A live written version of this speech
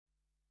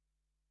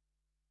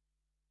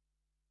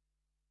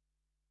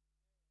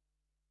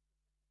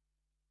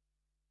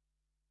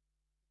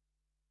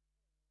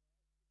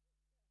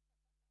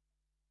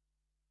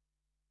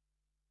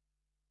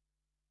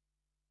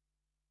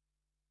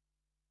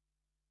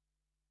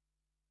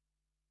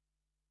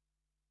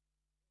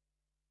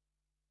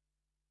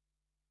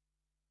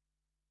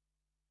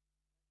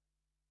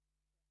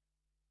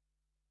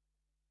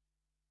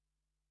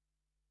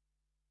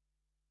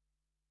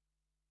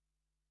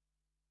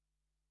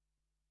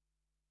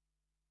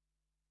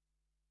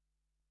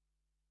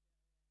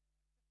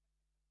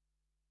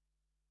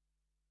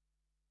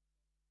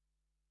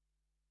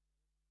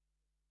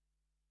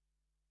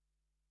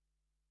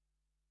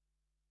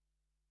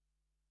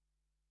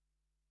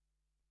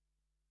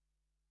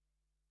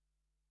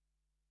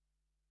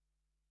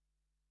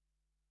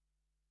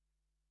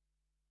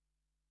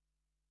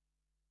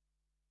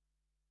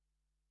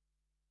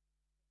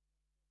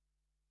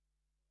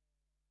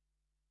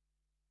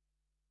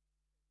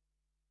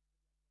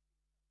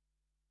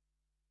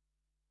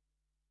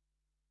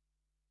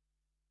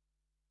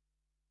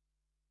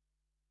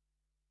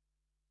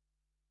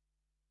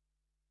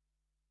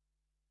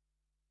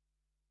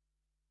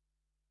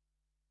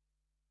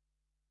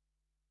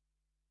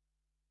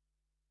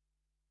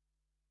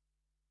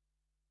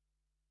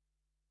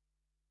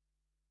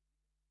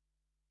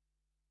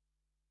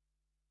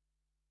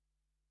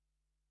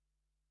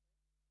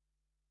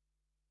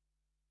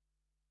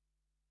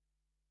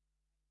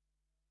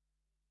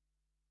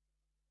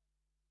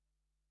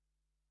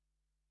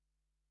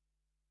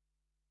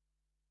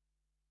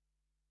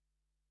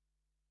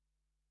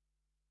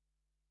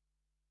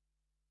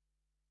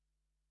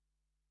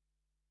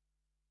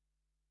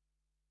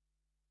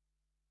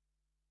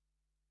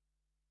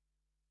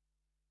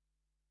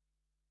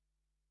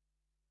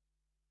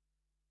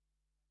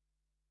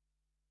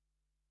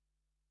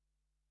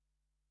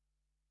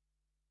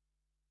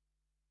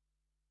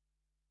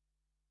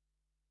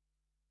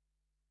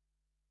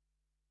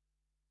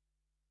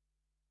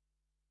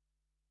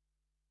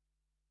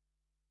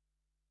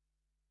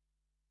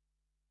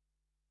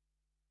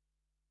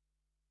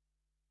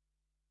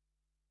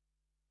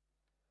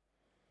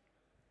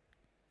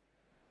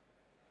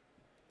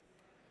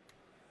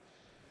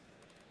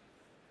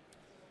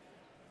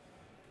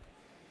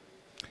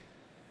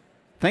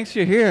Thanks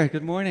you're here.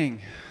 Good morning.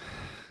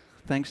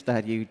 Thanks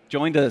that you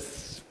joined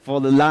us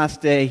for the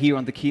last day here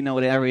on the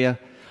keynote area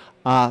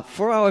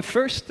for our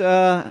first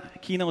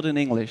keynote in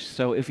English.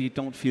 So if you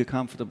don't feel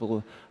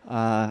comfortable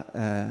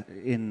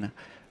in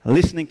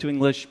listening to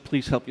English,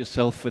 please help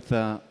yourself with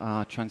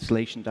a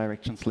translation,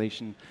 direct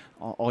translation,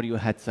 audio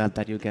headset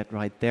that you'll get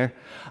right there.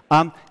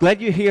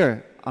 Glad you're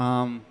here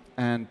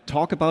and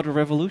talk about a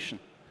revolution.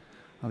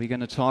 We're going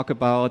to talk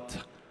about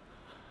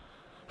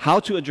how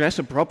to address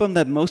a problem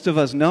that most of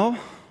us know,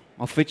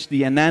 of which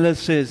the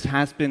analysis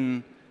has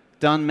been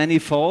done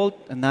manifold,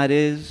 and that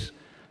is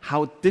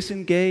how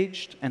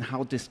disengaged and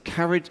how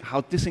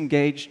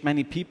disengaged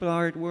many people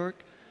are at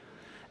work,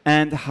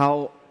 and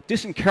how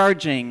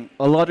disencouraging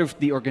a lot of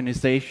the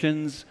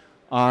organizations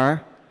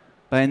are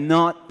by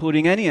not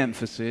putting any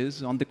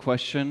emphasis on the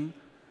question,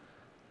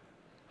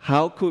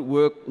 how could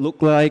work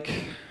look like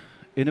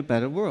in a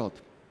better world?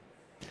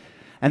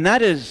 And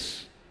that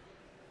is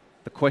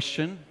the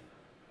question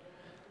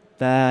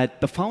that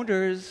the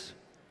founders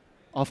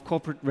of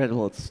corporate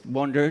rebels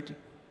wondered,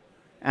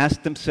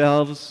 asked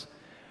themselves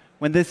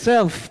when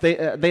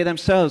they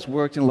themselves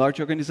worked in large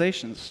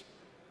organizations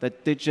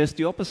that did just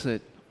the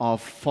opposite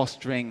of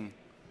fostering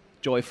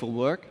joyful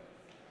work,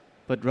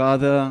 but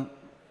rather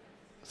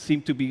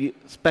seemed to be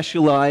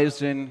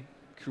specialized in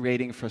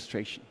creating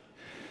frustration.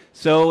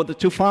 So the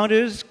two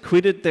founders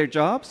quitted their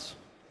jobs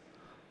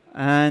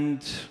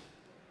and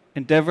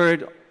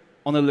endeavored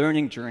on a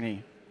learning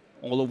journey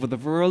all over the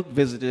world,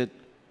 visited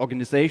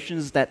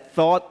organizations that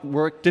thought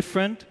work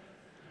different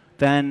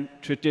than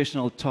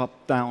traditional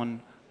top-down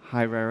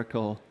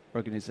hierarchical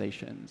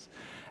organizations.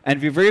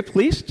 And we're very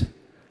pleased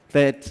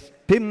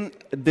that Pim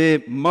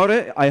de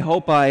Morree, I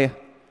hope I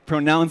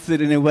pronounced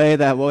it in a way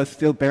that was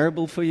still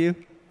bearable for you,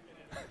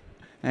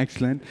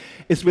 excellent,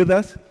 is with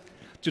us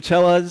to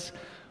tell us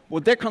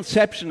what their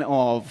conception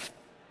of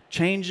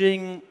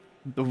changing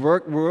the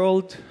work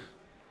world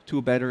to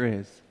a better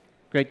is.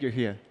 Great you're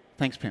here.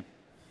 Thanks, Pim.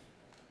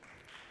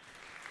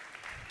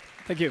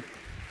 Thank you.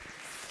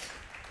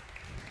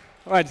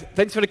 All right,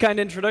 thanks for the kind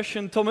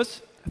introduction,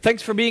 Thomas.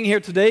 Thanks for being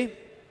here today.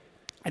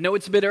 I know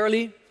it's a bit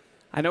early.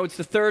 I know it's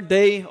the third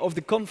day of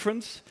the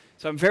conference,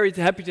 so I'm very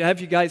happy to have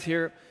you guys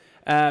here.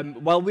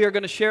 While we are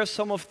going to share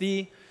some of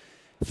the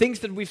things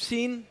that we've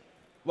seen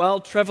while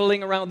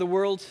traveling around the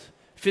world,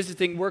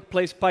 visiting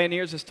workplace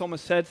pioneers, as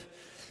Thomas said,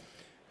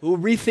 who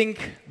rethink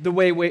the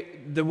way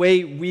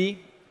we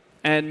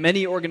and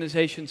many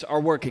organizations are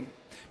working.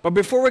 But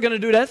before we're going to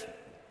do that,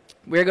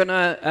 we're going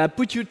to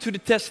put you to the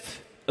test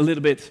a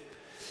little bit.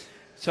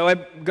 So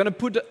I'm going to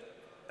put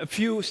a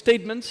few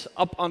statements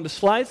up on the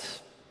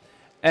slides,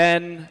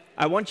 and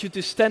I want you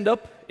to stand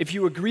up if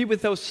you agree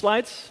with those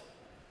slides,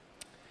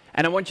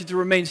 and I want you to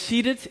remain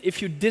seated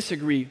if you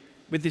disagree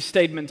with this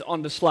statement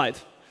on the slide.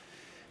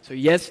 So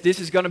yes, this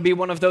is going to be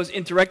one of those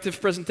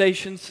interactive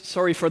presentations.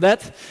 Sorry for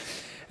that.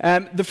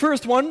 The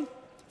first one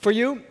for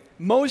you,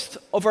 most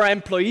of our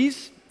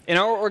employees in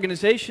our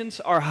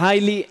organizations are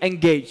highly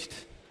engaged.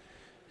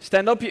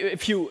 Stand up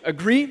if you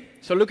agree.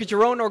 So look at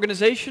your own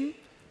organization.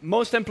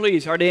 Most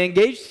employees, are they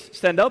engaged?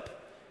 Stand up.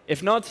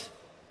 If not,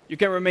 you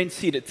can remain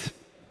seated.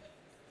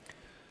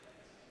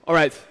 All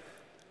right.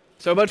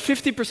 So about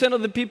 50%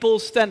 of the people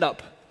stand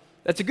up.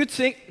 That's a good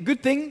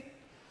thing.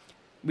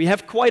 We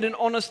have quite an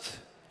honest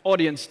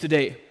audience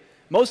today.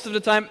 Most of the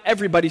time,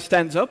 everybody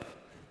stands up,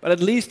 but at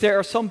least there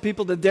are some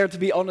people that dare to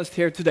be honest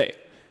here today.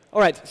 All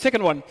right,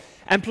 second one.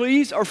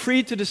 Employees are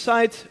free to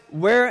decide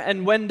where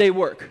and when they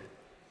work.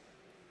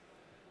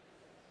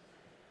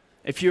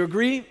 If you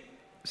agree,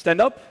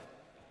 stand up.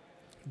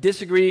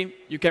 Disagree,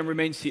 you can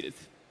remain seated.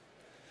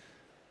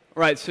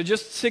 All right, so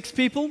just 6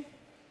 people.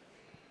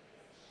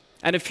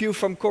 And a few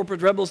from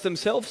corporate rebels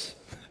themselves.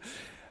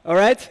 All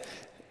right,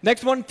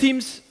 next one,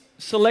 teams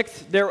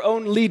select their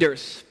own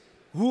leaders.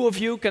 Who of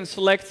you can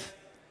select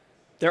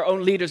their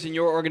own leaders in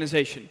your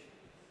organization?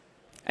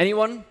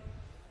 Anyone?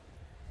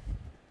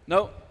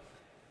 No?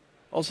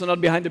 Also not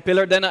behind the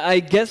pillar. Then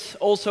I guess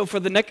also for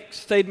the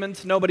next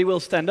statement, nobody will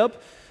stand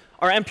up.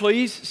 Our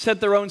employees set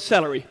their own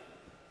salary.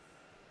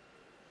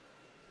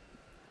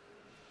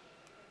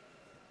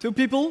 2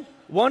 people.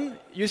 1,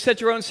 you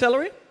set your own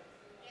salary?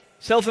 Yes.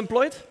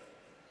 Self-employed?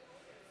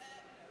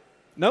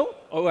 No?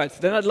 All right,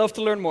 then I'd love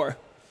to learn more.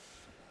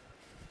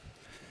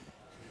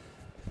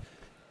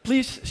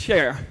 Please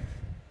share.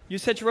 You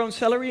set your own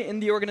salary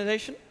in the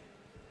organization?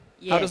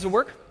 Yes. How does it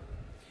work?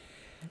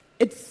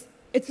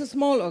 It's a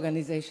small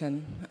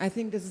organization. I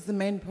think this is the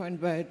main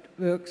point where it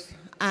works.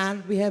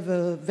 And we have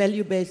a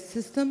value-based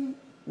system,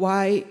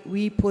 why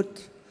we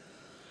put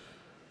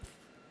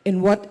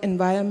in what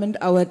environment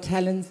our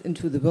talents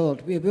into the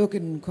world. We work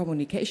in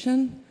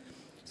communication,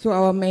 so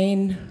our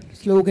main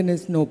slogan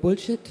is no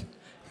bullshit.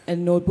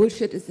 And no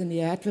bullshit is in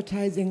the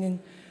advertising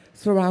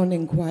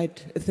surrounding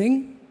quite a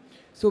thing.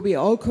 So we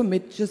all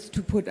commit just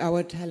to put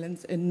our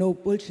talents in no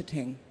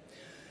bullshitting.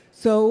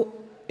 So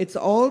it's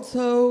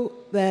also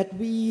that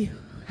we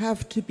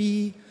have to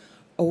be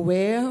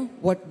aware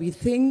what we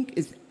think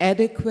is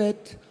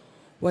adequate,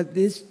 what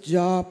this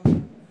job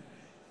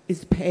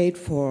is paid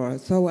for.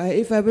 So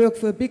if I work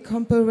for a big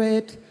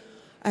corporate,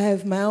 I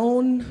have my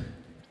own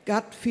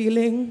gut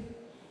feeling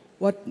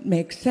what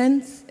makes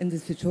sense in the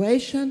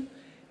situation,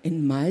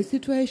 in my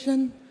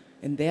situation,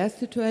 in their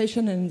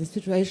situation, and in the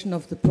situation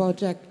of the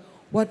project,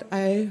 what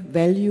I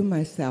value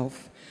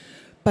myself.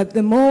 But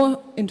the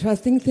more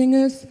interesting thing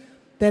is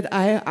that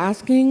I am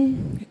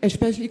asking,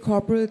 especially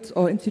corporates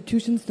or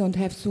institutions don't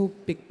have so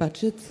big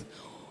budgets,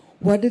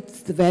 what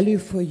is the value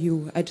for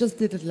you? I just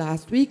did it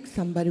last week.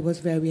 Somebody was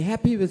very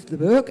happy with the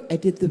work. I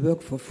did the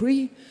work for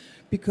free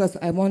because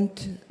I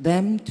want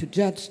them to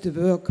judge the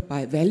work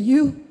by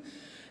value.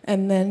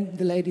 And then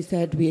the lady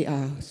said, we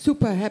are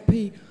super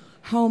happy.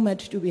 How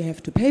much do we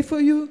have to pay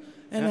for you?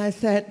 And I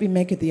said, we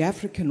make it the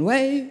African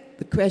way.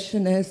 The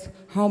question is,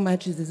 how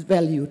much is this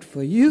valued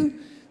for you?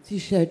 She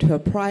shared her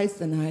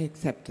price, and I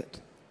accepted.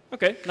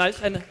 Okay, nice.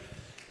 And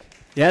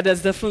yeah,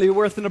 that's definitely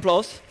worth an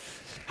applause.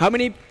 How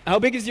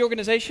big is the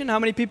organization? How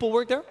many people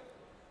work there?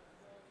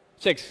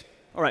 6.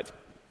 All right.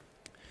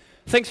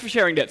 Thanks for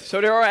sharing that.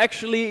 So there are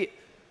actually,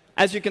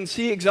 as you can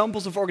see,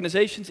 examples of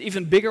organizations,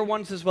 even bigger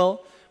ones as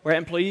well, where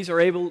employees are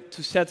able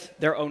to set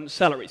their own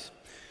salaries.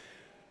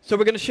 So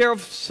we're going to share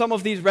some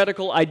of these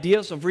radical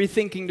ideas of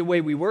rethinking the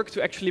way we work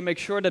to actually make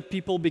sure that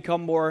people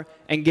become more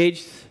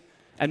engaged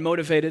and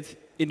motivated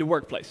in the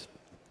workplace.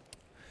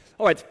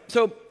 All right,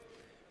 so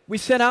we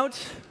set out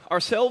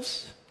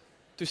ourselves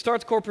to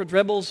start Corporate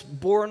Rebels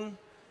born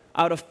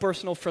out of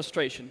personal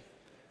frustration.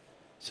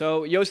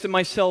 So Joost and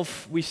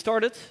myself, we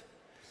started.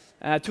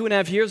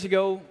 2.5 years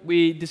ago,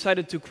 we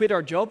decided to quit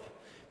our job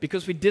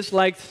because we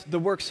disliked the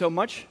work so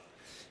much,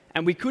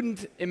 and we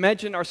couldn't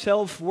imagine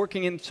ourselves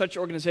working in such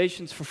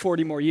organizations for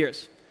 40 more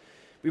years.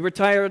 We were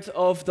tired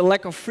of the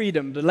lack of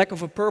freedom, the lack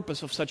of a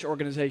purpose of such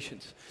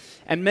organizations,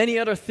 and many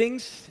other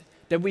things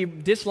that we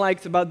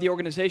disliked about the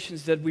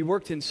organizations that we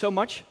worked in so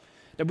much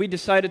that we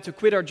decided to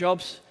quit our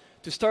jobs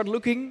to start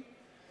looking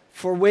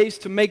for ways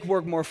to make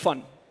work more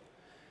fun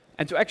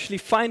and to actually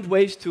find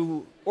ways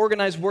to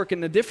organize work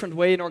in a different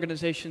way in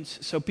organizations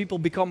so people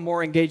become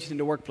more engaged in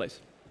the workplace.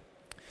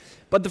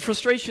 But the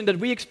frustration that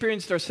we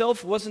experienced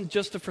ourselves wasn't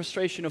just the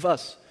frustration of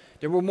us.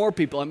 There were more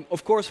people. And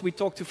of course, we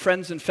talked to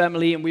friends and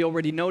family, and we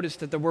already noticed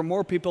that there were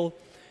more people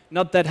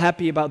not that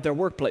happy about their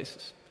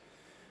workplaces.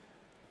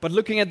 But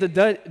looking at the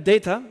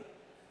data,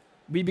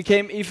 we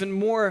became even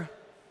more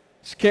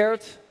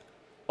scared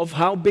of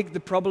how big the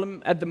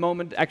problem at the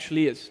moment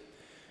actually is.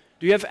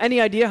 Do you have any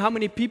idea how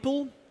many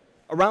people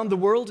around the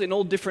world in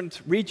all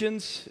different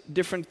regions,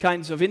 different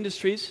kinds of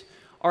industries,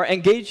 are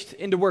engaged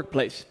in the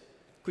workplace?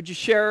 Could you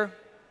share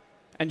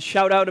and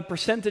shout out a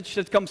percentage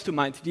that comes to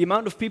mind? The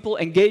amount of people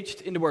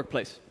engaged in the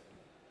workplace.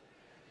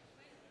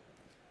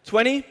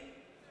 20?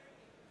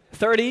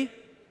 30?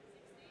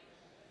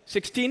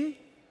 16?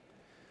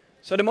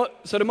 So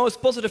the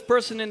most positive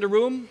person in the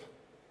room,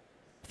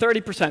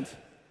 30%.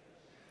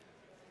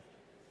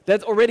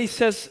 That already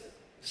says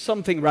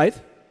something, right?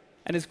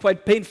 And it's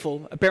quite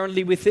painful.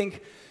 Apparently we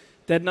think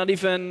that not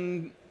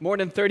even more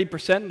than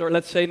 30%, or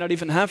let's say not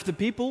even half the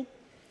people,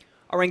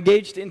 are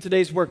engaged in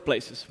today's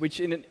workplaces, which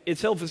in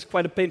itself is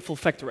quite a painful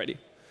fact already.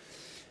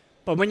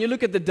 But when you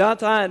look at the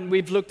data, and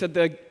we've looked at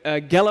the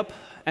Gallup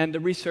and the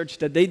research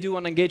that they do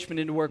on engagement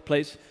in the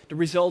workplace, the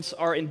results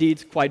are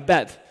indeed quite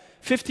bad.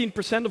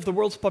 15% of the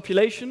world's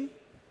population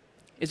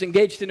is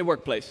engaged in the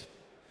workplace.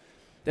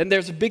 Then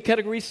there's a big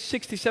category,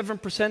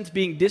 67%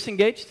 being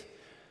disengaged.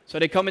 So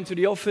they come into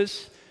the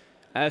office,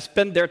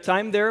 spend their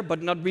time there,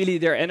 but not really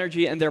their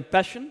energy and their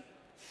passion.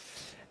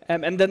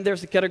 And then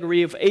there's a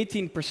category of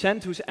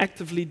 18% who's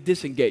actively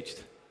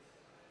disengaged.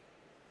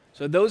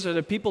 So those are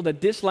the people that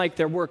dislike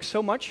their work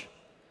so much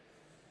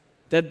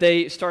that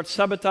they start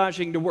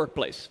sabotaging the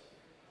workplace.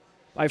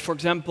 By, for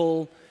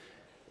example,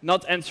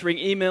 not answering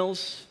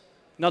emails,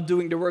 not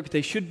doing the work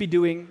they should be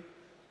doing.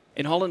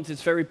 In Holland,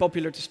 it's very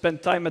popular to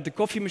spend time at the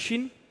coffee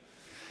machine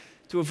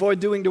to avoid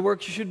doing the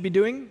work you should be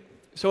doing.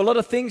 So a lot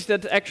of things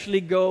that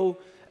actually go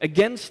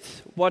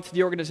against what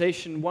the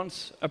organization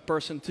wants a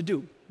person to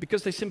do,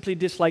 because they simply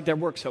dislike their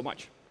work so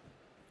much.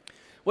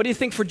 What do you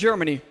think for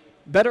Germany?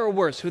 Better or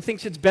worse? Who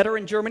thinks it's better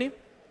in Germany?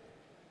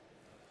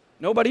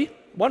 Nobody?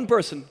 One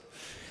person.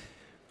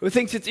 Who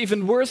thinks it's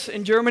even worse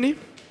in Germany?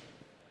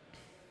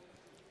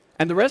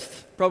 And the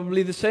rest?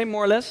 Probably the same,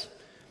 more or less.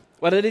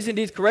 Well, it is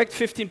indeed correct,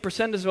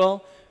 15% as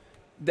well.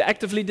 The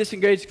actively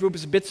disengaged group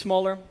is a bit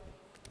smaller,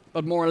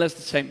 but more or less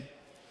the same.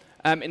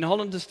 In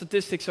Holland, the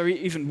statistics are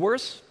even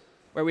worse,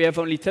 where we have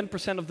only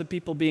 10% of the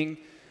people being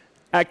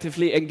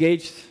actively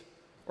engaged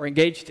or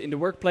engaged in the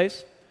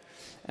workplace.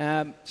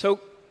 So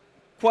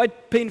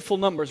quite painful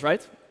numbers,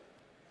 right?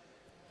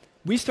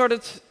 We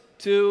started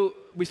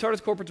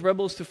Corporate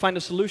Rebels to find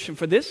a solution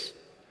for this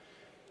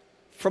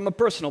from a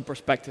personal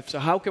perspective. So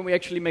how can we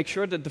actually make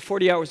sure that the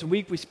 40 hours a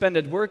week we spend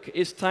at work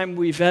is time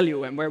we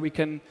value and where we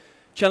can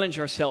challenge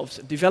ourselves,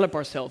 develop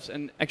ourselves,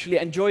 and actually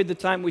enjoy the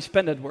time we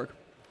spend at work.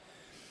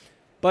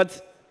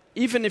 But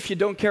even if you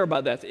don't care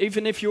about that,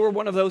 even if you're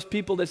one of those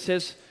people that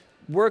says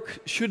work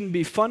shouldn't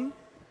be fun,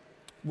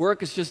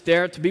 work is just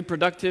there to be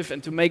productive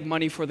and to make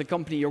money for the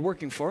company you're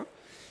working for,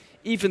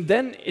 even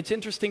then, it's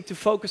interesting to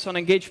focus on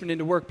engagement in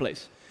the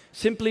workplace,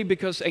 simply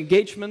because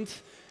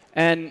engagement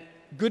and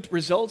good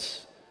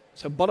results,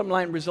 so bottom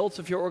line results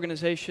of your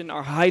organization,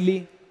 are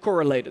highly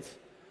correlated.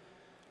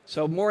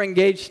 So more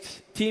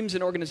engaged teams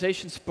and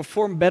organizations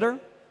perform better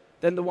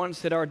than the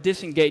ones that are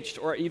disengaged,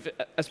 or even,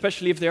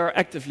 especially if they are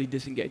actively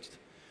disengaged.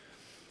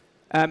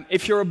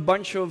 If you're a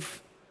bunch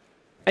of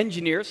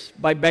engineers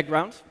by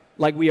background,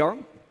 like we are,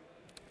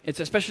 it's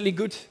especially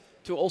good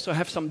to also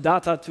have some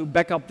data to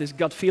back up this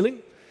gut feeling.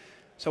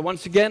 So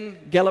once again,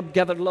 Gallup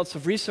gathered lots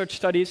of research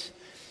studies,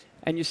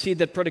 and you see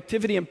that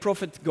productivity and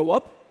profit go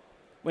up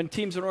when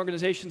teams and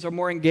organizations are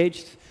more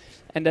engaged,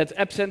 and that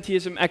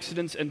absenteeism,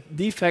 accidents, and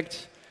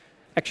defects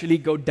actually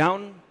go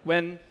down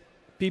when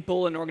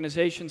people and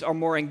organizations are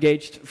more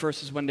engaged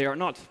versus when they are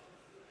not.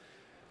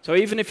 So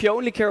even if you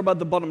only care about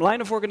the bottom line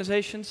of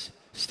organizations,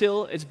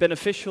 still it's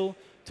beneficial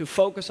to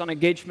focus on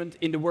engagement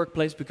in the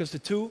workplace because the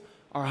two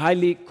are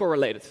highly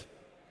correlated.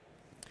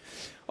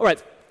 All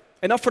right,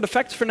 enough for the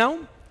facts for now.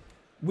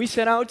 We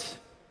set out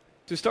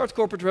to start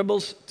Corporate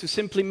Rebels to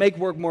simply make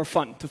work more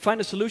fun, to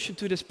find a solution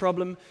to this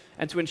problem,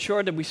 and to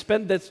ensure that we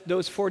spend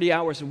those 40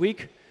 hours a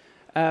week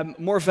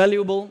more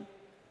valuable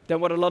than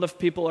what a lot of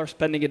people are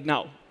spending it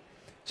now.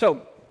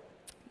 So,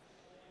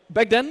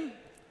 back then,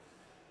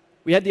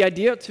 we had the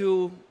idea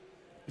to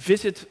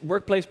visit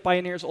workplace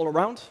pioneers all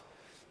around.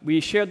 We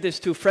shared this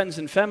to friends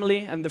and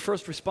family, and the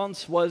first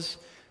response was,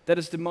 that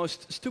is the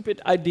most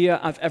stupid idea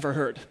I've ever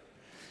heard.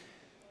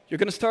 You're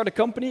going to start a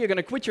company, you're going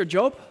to quit your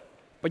job,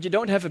 but you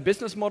don't have a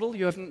business model,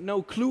 you have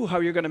no clue how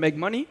you're going to make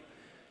money.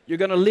 You're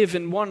going to live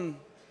in one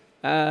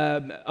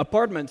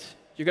apartment,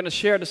 you're going to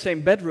share the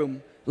same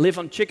bedroom, live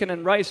on chicken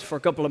and rice for a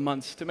couple of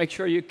months to make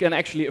sure you can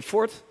actually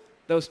afford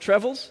those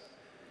travels.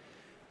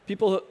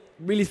 People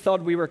really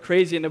thought we were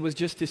crazy, and it was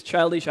just this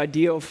childish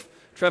idea of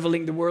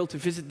traveling the world to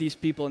visit these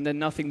people, and then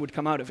nothing would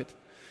come out of it.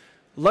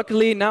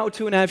 Luckily, now,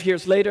 2.5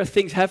 years later,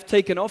 things have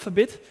taken off a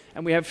bit,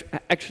 and we have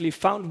actually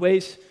found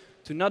ways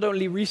to not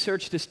only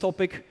research this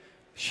topic,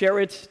 share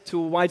it to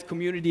a wide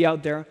community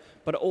out there,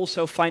 but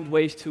also find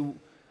ways to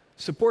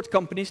support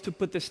companies to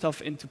put this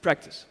stuff into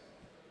practice.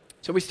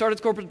 So we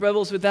started Corporate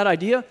Rebels with that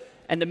idea,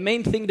 and the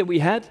main thing that we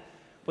had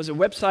was a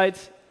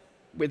website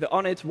with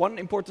on it one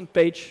important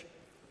page,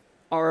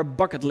 our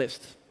bucket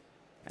list.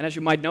 And as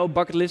you might know,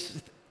 bucket list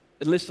is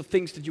a list of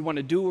things that you want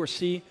to do or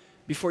see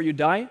before you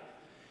die.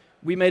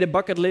 We made a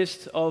bucket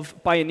list of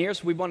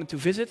pioneers we wanted to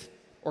visit,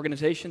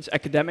 organizations,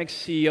 academics,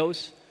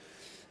 CEOs,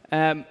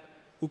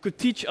 who could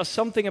teach us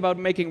something about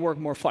making work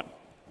more fun.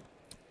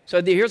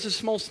 So here's a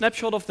small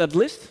snapshot of that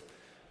list.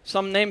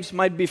 Some names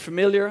might be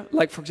familiar,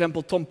 like for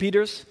example Tom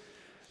Peters,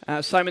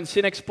 Simon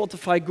Sinek,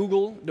 Spotify,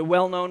 Google, the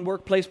well-known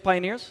workplace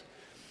pioneers.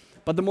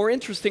 But the more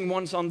interesting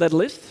ones on that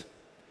list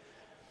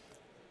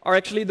are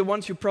actually the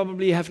ones you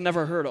probably have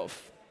never heard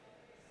of.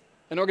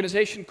 An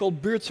organization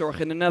called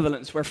Buurtzorg in the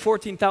Netherlands, where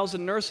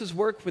 14,000 nurses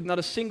work with not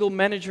a single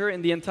manager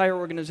in the entire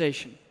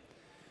organization,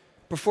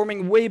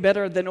 performing way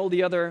better than all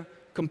the other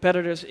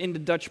competitors in the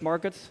Dutch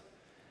market,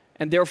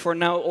 and therefore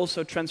now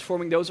also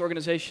transforming those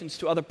organizations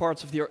to other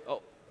parts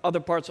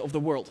of the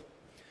world.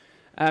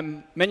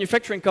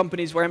 Manufacturing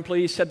companies where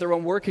employees set their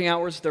own working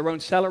hours, their own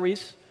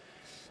salaries,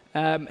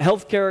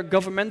 healthcare,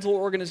 governmental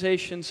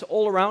organizations,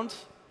 all around,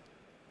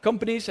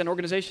 companies and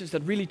organizations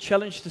that really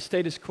challenge the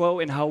status quo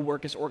in how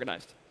work is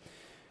organized.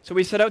 So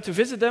we set out to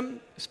visit them,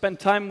 spend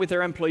time with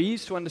their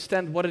employees to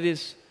understand what it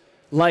is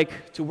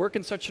like to work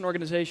in such an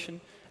organization,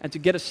 and to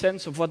get a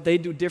sense of what they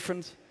do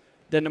different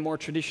than the more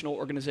traditional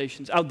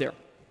organizations out there.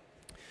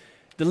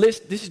 The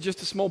list, this is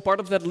just a small part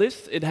of that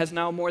list. It has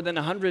now more than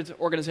 100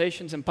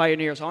 organizations and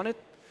pioneers on it,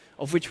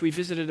 of which we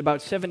visited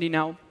about 70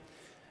 now.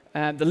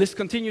 The list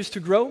continues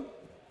to grow.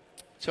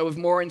 So if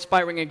more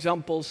inspiring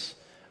examples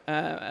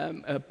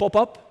pop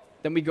up,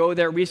 then we go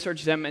there,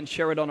 research them, and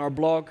share it on our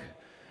blog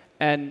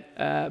and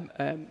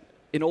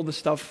in all the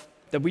stuff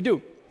that we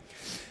do.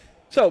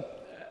 So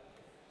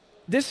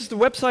this is the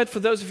website for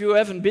those of you who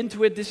haven't been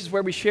to it. This is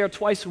where we share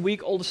twice a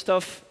week all the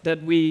stuff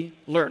that we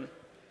learn.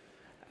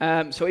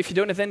 So if you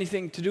don't have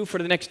anything to do for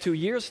the next 2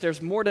 years,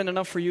 there's more than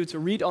enough for you to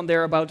read on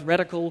there about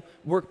radical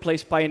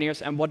workplace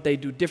pioneers and what they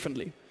do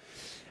differently.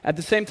 At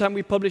the same time,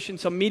 we publish in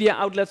some media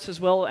outlets as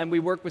well, and we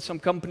work with some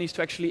companies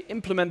to actually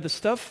implement the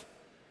stuff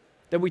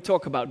that we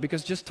talk about.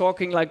 Because just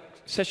talking like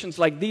sessions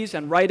like these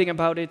and writing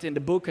about it in the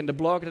book and the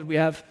blog that we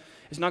have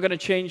is not going to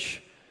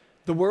change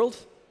the world.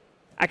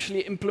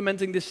 Actually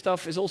implementing this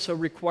stuff is also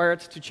required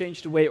to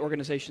change the way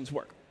organizations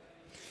work.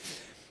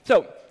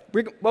 So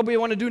what we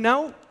want to do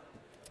now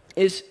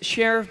is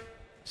share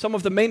some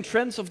of the main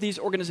trends of these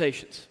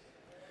organizations.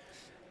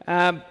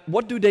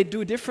 What do they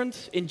do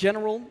different in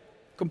general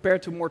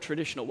compared to more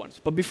traditional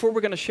ones? But before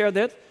we're going to share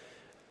that,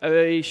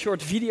 a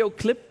short video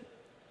clip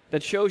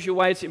that shows you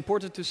why it's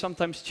important to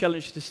sometimes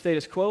challenge the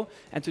status quo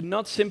and to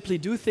not simply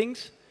do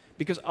things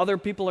because other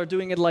people are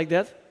doing it like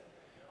that,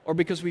 or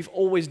because we've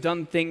always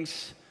done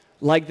things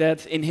like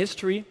that in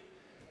history.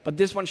 But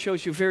this one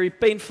shows you very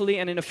painfully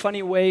and in a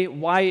funny way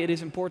why it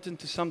is important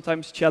to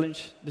sometimes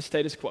challenge the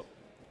status quo.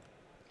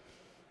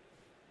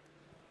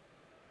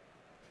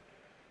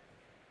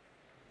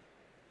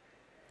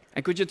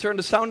 And could you turn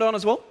the sound on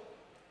as well?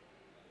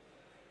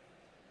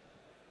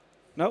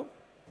 No?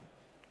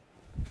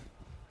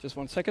 Just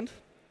 1 second.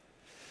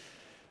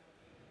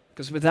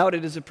 Because without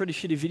it, it's a pretty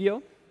shitty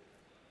video.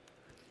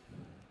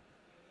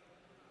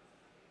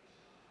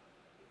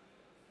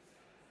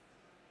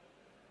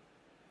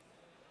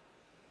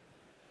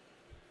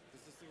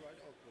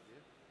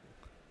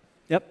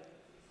 Yep.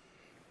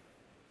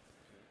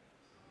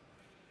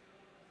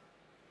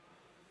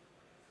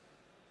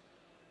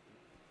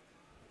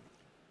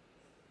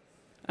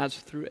 That's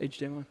through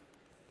HDMI.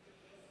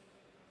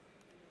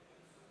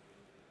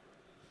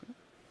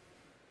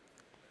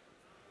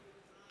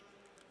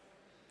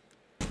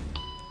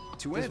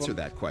 To answer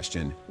that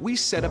question, we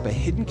set up a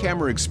hidden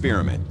camera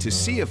experiment to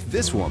see if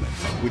this woman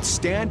would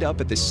stand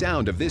up at the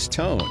sound of this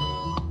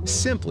tone,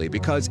 simply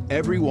because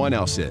everyone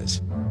else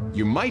is.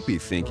 You might be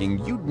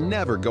thinking you'd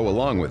never go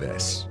along with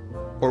this.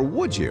 Or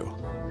would you?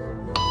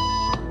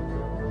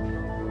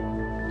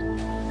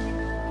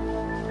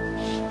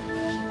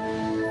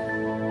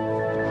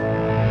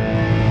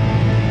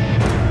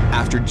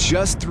 After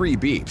just 3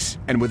 beeps,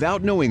 and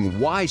without knowing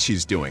why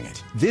she's doing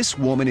it, this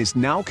woman is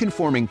now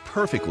conforming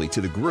perfectly to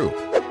the group.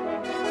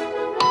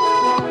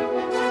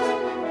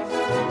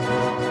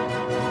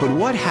 But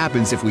what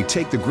happens if we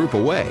take the group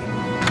away?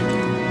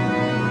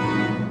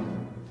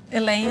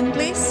 Elaine,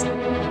 please.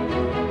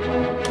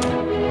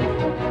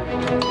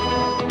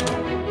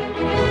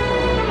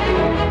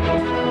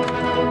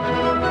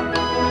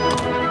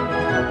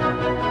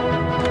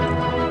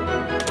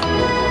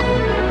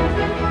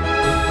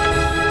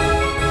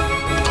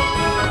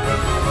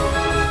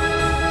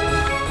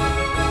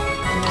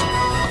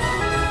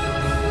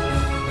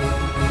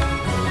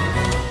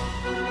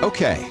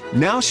 Okay,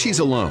 now she's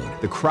alone.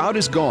 The crowd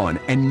is gone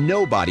and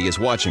nobody is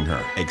watching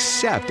her,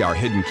 except our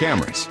hidden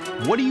cameras.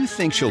 What do you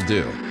think she'll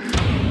do?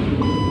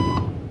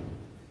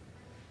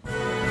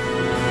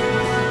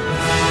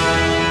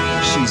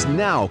 She's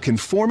now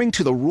conforming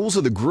to the rules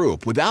of the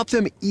group without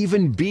them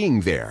even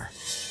being there.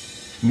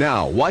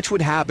 Now, watch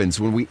what happens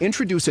when we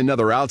introduce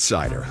another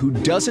outsider who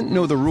doesn't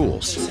know the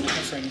rules.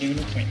 For a noon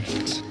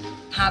appointment.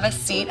 Have a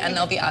seat and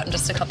they'll be out in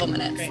just a couple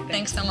minutes. Great,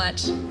 thanks so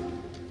much.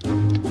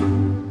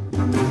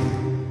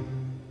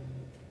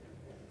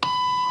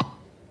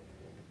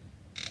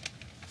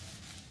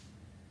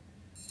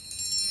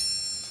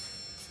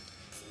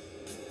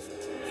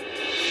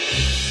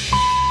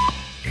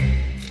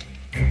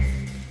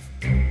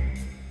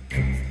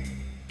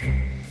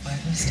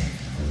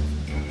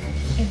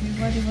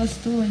 Everybody was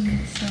doing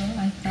it, so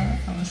I thought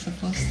I was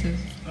supposed to.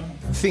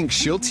 Think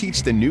she'll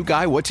teach the new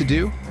guy what to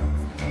do?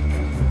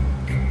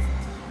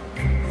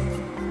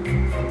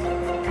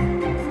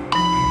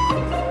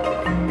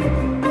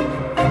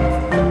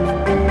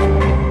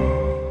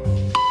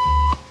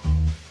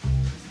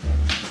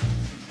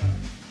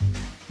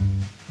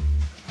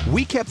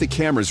 We kept the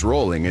cameras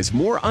rolling as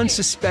more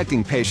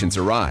unsuspecting patients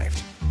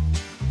arrived.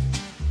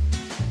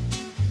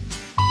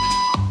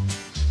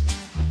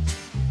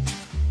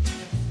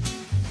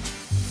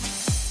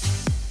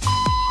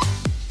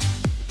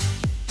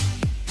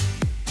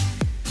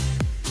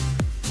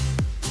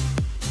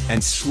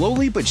 And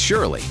slowly but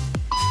surely,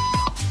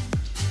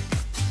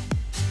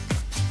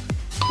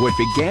 what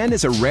began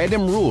as a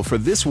random rule for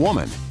this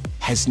woman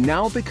has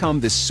now become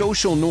the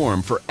social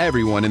norm for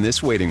everyone in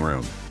this waiting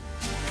room.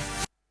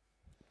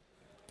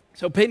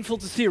 So painful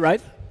to see, right?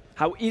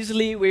 How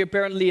easily we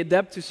apparently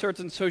adapt to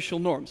certain social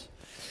norms.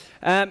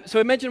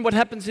 So imagine what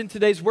happens in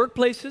today's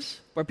workplaces,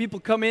 where people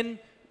come in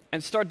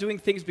and start doing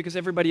things because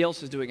everybody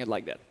else is doing it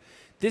like that.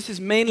 This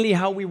is mainly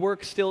how we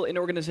work still in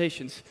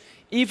organizations.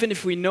 Even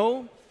if we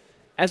know,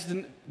 as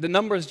the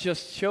numbers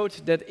just showed,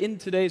 that in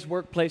today's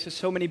workplaces,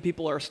 so many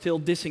people are still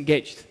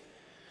disengaged.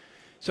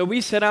 So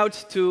we set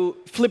out to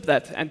flip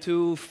that and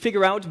to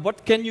figure out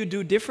what can you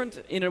do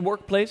different in a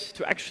workplace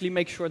to actually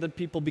make sure that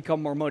people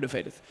become more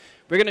motivated.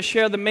 We're going to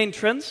share the main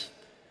trends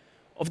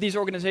of these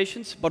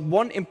organizations, but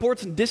one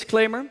important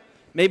disclaimer,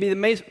 maybe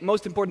the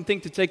most important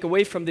thing to take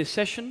away from this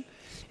session,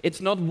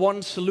 it's not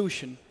one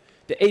solution.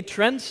 The 8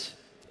 trends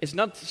is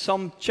not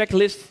some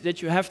checklist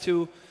that you have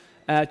to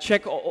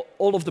check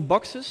all of the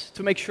boxes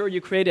to make sure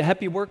you create a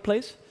happy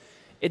workplace.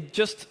 It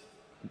just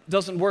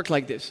doesn't work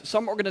like this.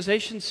 Some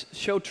organizations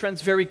show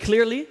trends very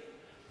clearly,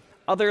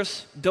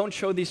 others don't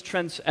show these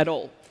trends at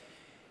all.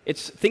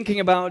 It's thinking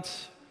about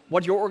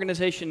what your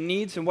organization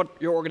needs and what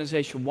your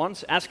organization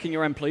wants, asking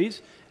your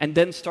employees, and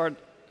then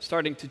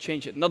starting to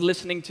change it. Not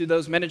listening to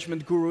those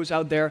management gurus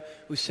out there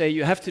who say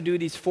you have to do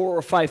these 4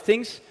 or 5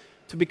 things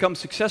to become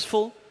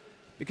successful,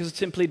 because it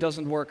simply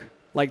doesn't work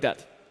like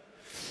that.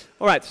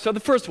 All right, so the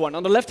first one.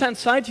 On the left-hand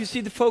side, you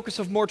see the focus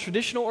of more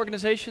traditional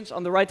organizations.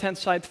 On the right-hand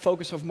side, the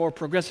focus of more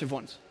progressive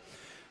ones.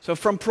 So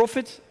from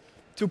profit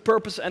to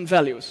purpose and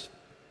values.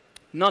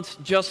 Not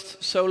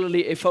just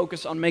solely a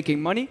focus on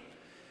making money,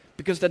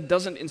 because that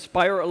doesn't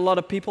inspire a lot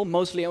of people,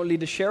 mostly only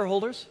the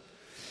shareholders.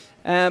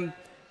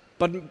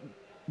 But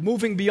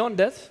moving beyond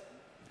that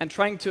and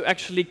trying to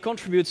actually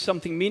contribute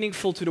something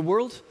meaningful to the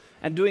world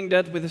and doing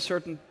that with a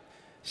certain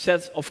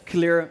set of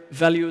clear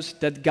values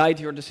that guide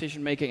your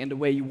decision making and the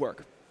way you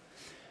work.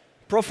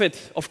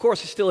 Profit, of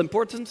course, is still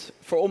important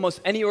for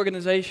almost any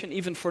organization,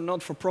 even for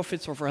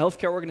not-for-profits or for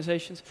healthcare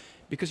organizations,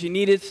 because you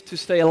need it to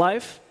stay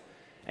alive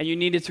and you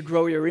need it to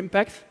grow your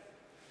impact.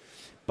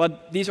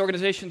 But these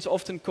organizations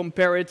often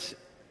compare it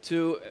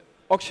to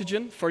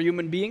oxygen for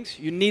human beings.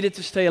 You need it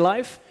to stay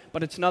alive,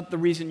 but it's not the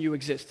reason you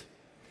exist.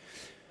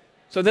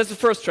 So that's the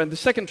first trend. The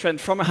second trend,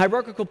 from a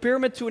hierarchical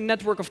pyramid to a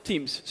network of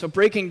teams. So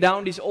breaking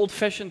down these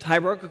old-fashioned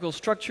hierarchical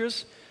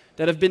structures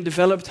that have been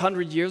developed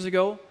 100 years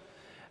ago,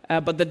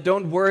 but that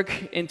don't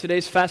work in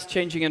today's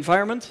fast-changing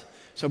environment.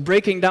 So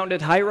breaking down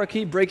that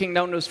hierarchy, breaking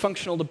down those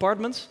functional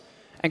departments,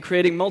 and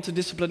creating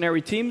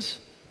multidisciplinary teams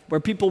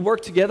where people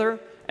work together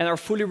and are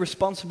fully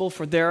responsible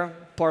for their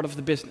part of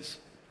the business.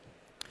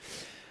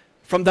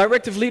 From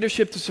directive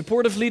leadership to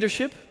supportive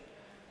leadership,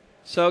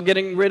 so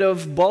getting rid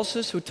of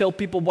bosses who tell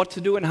people what to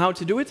do and how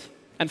to do it,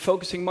 and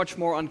focusing much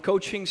more on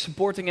coaching,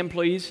 supporting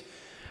employees,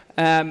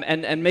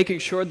 and making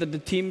sure that the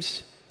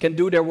teams can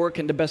do their work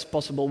in the best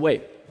possible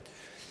way.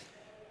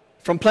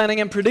 From planning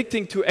and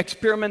predicting to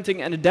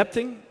experimenting and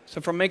adapting,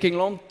 so from making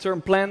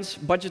long-term plans,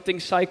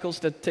 budgeting cycles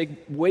that take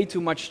way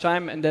too much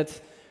time and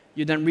that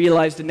you then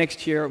realize the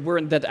next year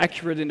weren't that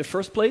accurate in the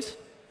first place.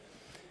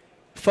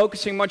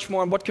 Focusing much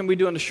more on what can we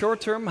do in the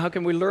short term, how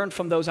can we learn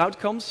from those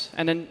outcomes,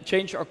 and then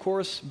change our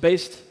course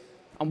based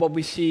on what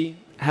we see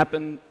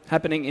happening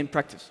in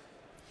practice.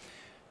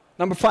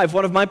 Number 5,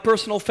 one of my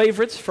personal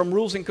favorites, from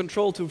rules and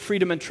control to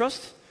freedom and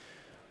trust.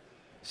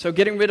 So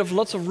getting rid of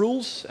lots of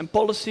rules and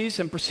policies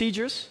and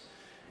procedures,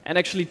 and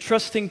actually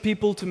trusting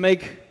people to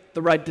make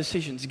the right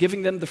decisions,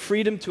 giving them the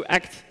freedom to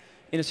act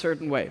in a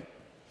certain way.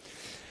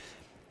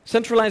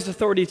 Centralized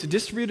authority to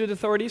distributed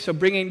authority, so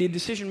bringing the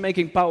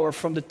decision-making power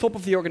from the top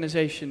of the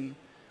organization,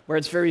 where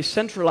it's very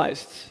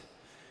centralized,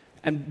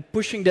 and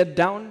pushing that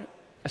down,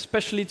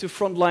 especially to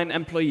frontline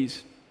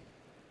employees,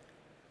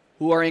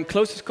 who are in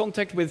closest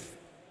contact with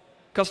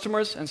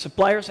customers and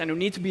suppliers, and who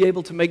need to be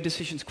able to make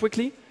decisions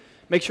quickly,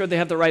 make sure they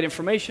have the right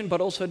information,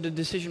 but also the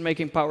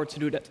decision-making power to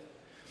do that.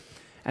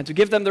 And to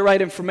give them the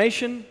right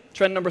information,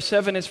 trend number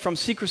 7 is from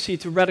secrecy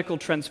to radical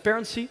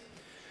transparency.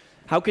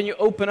 How can you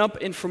open up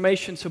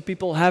information so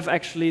people have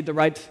actually the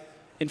right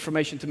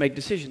information to make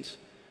decisions?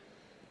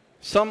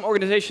 Some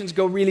organizations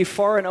go really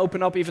far and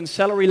open up even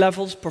salary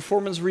levels,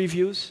 performance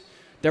reviews,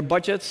 their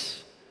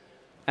budgets,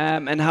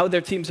 and how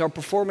their teams are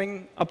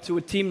performing up to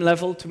a team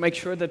level to make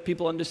sure that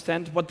people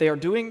understand what they are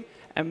doing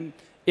and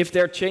if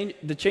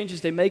the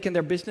changes they make in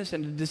their business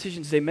and the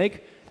decisions they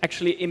make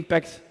actually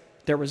impact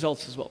their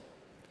results as well.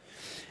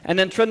 And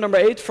then trend number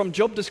 8, from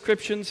job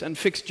descriptions and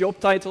fixed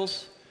job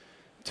titles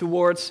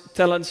towards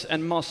talents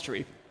and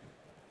mastery.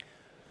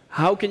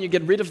 How can you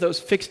get rid of those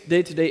fixed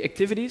day-to-day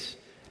activities,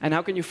 and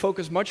how can you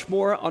focus much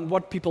more on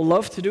what people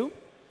love to do,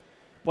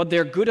 what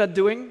they're good at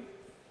doing,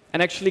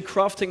 and actually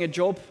crafting a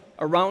job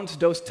around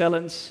those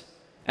talents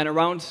and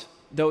around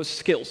those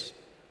skills.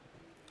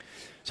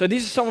 So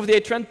these are some of the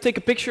 8 trends. Take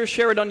a picture,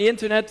 share it on the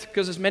internet,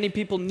 because as many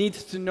people need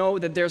to know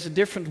that there's a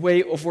different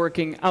way of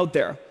working out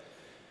there.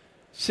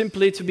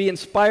 Simply to be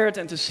inspired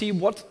and to see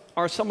what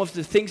are some of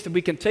the things that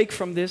we can take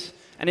from this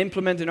and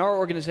implement in our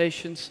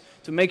organizations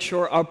to make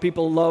sure our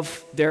people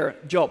love their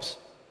jobs.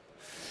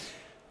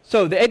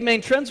 So the 8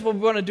 main trends, what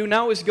we want to do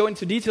now is go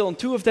into detail on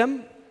 2 of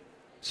them,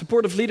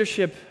 supportive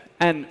leadership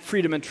and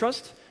freedom and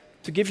trust,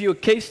 to give you a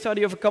case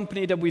study of a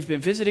company that we've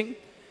been visiting,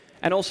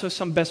 and also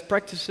some best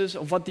practices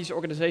of what these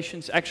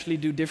organizations actually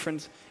do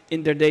different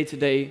in their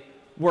day-to-day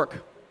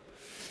work.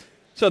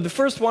 So the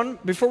first one,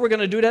 before we're going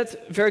to do that,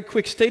 a very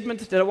quick statement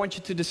that I want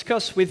you to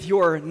discuss with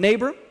your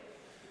neighbor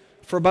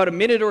for about a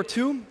minute or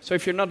 2. So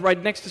if you're not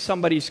right next to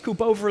somebody,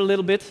 scoop over a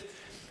little bit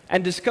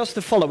and discuss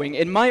the following.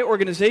 In my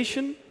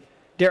organization,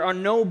 there are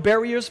no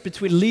barriers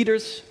between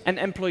leaders and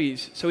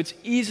employees. So it's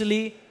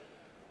easily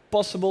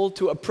possible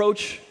to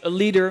approach a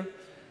leader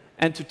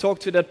and to talk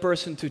to that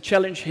person, to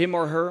challenge him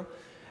or her.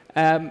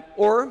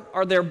 Or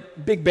are there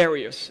big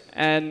barriers?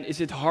 And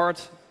is it hard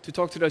to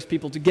talk to those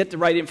people, to get the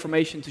right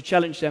information, to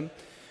challenge them?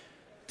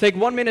 Take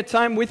 1 minute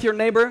time with your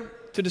neighbor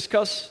to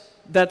discuss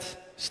that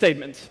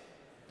statement.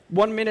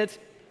 1 minute,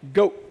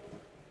 go.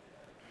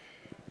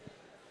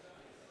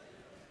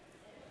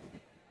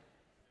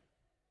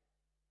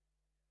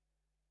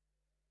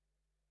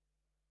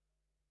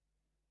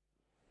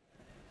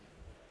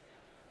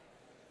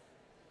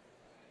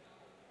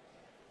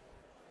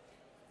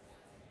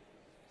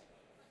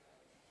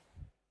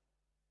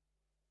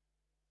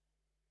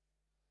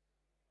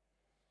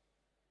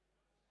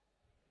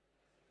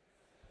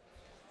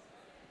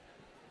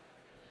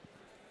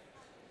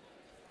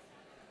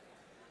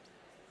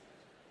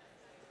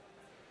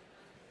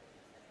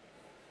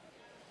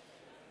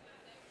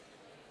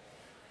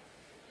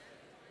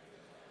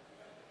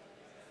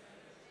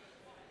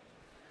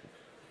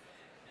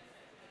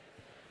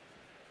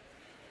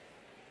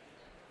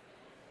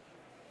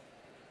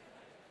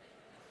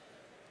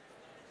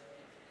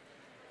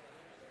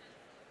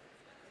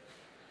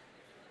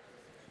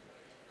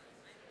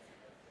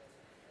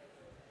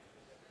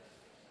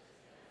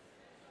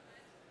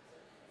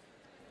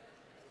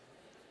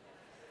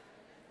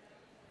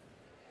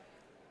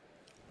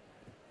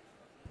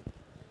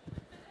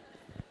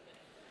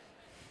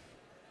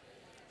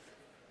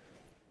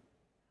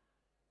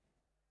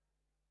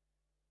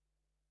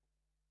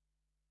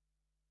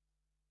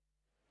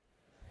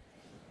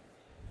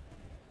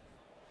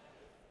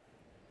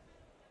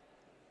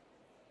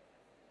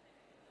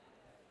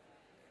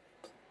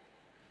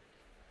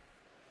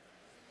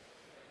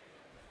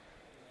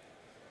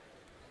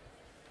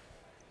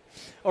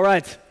 All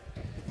right.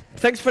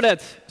 Thanks for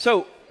that.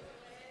 So,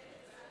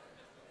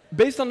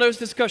 based on those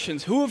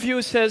discussions, who of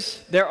you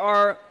says there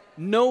are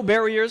no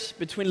barriers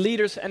between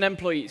leaders and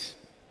employees?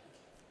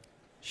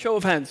 Show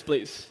of hands,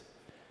 please.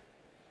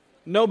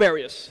 No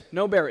barriers.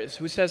 No barriers.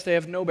 Who says they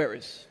have no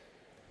barriers?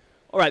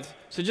 All right.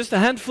 So just a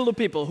handful of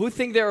people who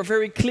think there are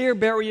very clear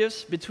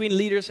barriers between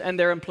leaders and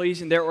their employees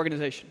in their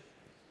organization.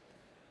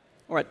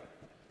 All right.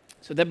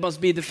 So that must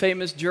be the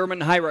famous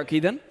German hierarchy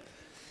then,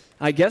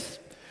 I guess.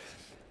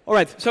 All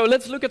right. So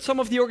let's look at some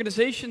of the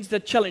organizations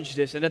that challenge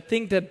this and that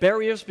think that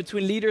barriers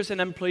between leaders and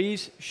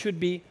employees should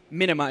be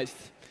minimized.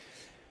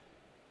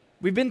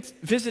 We've been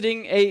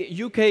visiting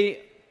a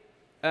UK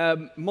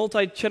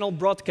multi-channel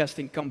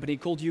broadcasting company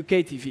called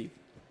UKTV.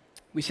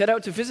 We set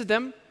out to visit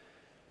them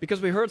because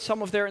we heard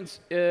some of their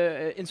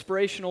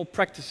inspirational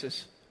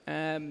practices.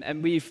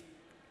 And we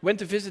went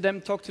to visit them,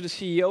 talked to the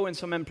CEO and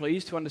some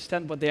employees to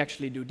understand what they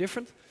actually do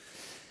different.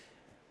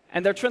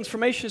 And their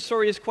transformation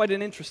story is quite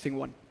an interesting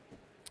one.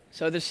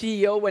 So the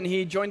CEO, when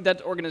he joined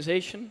that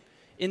organization,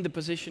 in the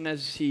position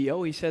as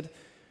CEO, he said,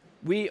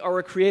 we are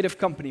a creative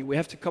company. We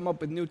have to come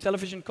up with new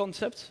television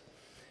concepts,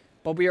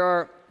 but we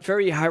are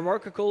very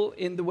hierarchical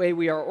in the way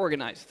we are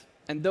organized.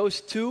 And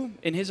those two,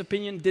 in his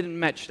opinion, didn't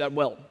match that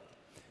well.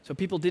 So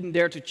people didn't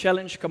dare to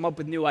challenge, come up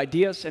with new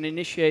ideas, and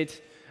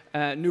initiate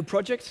new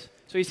projects.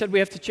 So he said, we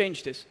have to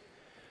change this.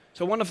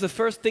 So one of the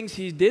first things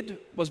he did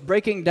was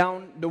breaking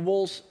down the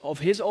walls of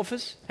his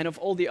office and of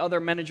all the other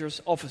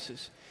managers'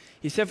 offices.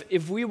 He said,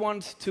 if we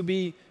want to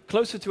be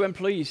closer to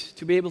employees,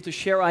 to be able to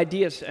share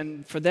ideas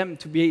and for them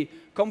to be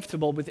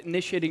comfortable with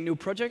initiating new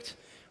projects,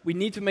 we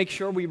need to make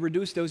sure we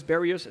reduce those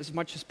barriers as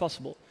much as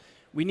possible.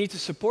 We need to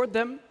support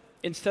them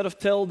instead of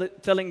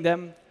telling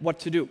them what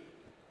to do.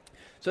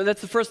 So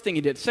that's the first thing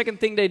he did. Second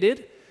thing they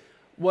did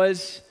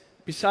was,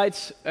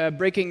 besides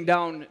breaking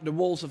down the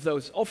walls of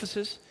those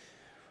offices,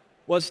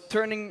 was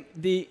turning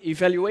the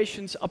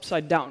evaluations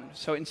upside down.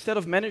 So instead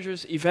of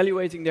managers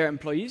evaluating their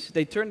employees,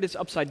 they turned this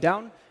upside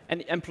down,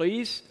 and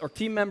employees or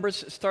team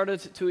members started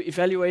to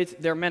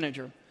evaluate their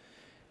manager.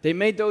 They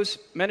made those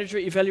manager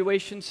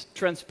evaluations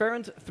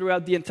transparent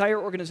throughout the entire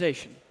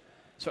organization.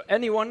 So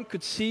anyone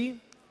could see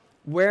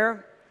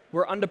where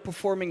were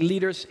underperforming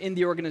leaders in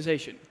the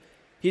organization.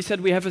 He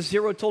said we have a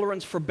zero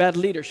tolerance for bad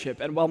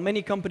leadership, and while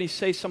many companies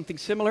say something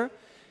similar,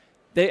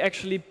 they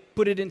actually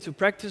put it into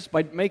practice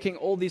by making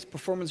all these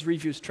performance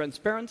reviews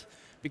transparent,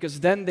 because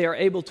then they are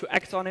able to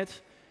act on it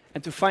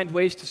and to find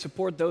ways to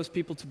support those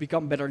people to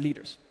become better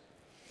leaders.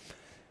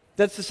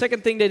 That's the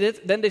second thing they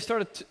did. Then they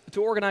started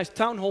to organize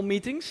town hall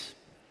meetings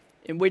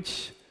in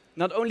which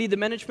not only the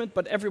management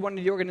but everyone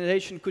in the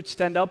organization could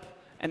stand up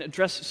and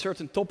address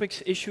certain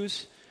topics,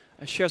 issues,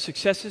 share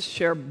successes,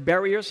 share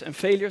barriers and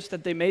failures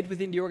that they made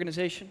within the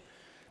organization.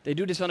 They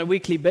do this on a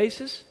weekly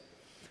basis.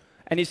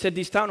 And he said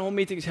these town hall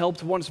meetings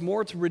helped once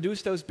more to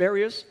reduce those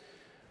barriers.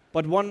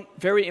 But one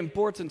very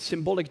important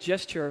symbolic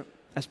gesture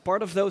as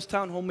part of those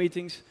town hall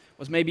meetings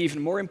was maybe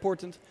even more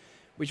important,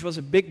 which was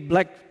a big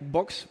black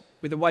box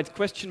with a white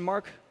question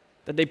mark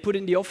that they put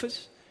in the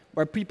office,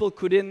 where people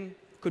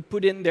could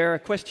put in their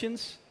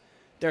questions,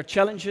 their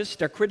challenges,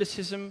 their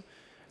criticism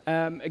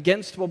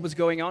against what was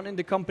going on in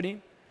the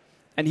company.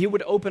 And he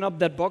would open up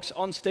that box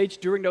on stage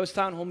during those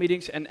town hall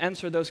meetings and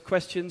answer those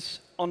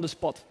questions on the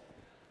spot.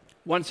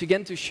 Once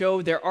again, to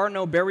show there are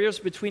no barriers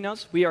between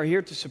us. We are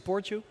here to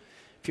support you.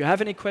 If you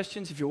have any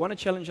questions, if you want to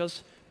challenge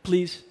us,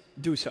 please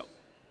do so.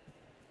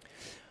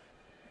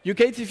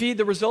 UKTV,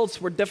 the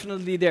results were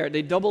definitely there.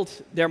 They doubled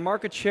their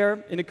market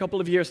share in a couple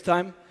of years'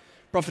 time.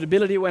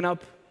 Profitability went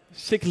up.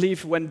 Sick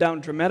leave went down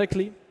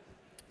dramatically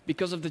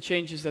because of the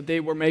changes that they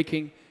were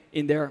making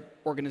in their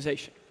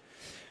organization.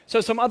 So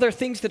some other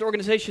things that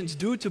organizations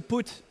do to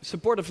put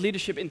supportive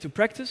leadership into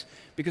practice,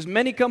 because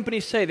many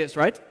companies say this,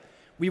 right?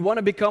 We want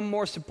to become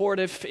more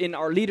supportive in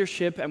our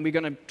leadership, and we're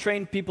going to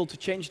train people to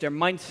change their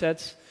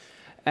mindsets.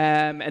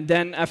 And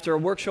then after a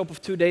workshop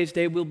of 2 days,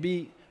 they will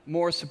be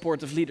more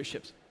supportive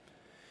leaderships,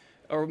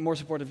 or more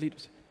supportive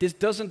leaders. This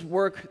doesn't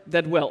work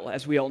that well,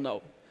 as we all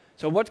know.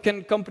 So what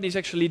can companies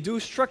actually do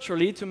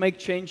structurally to make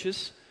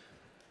changes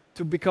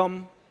to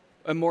become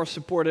a more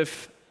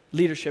supportive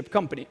leadership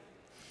company?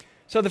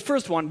 So the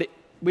first one,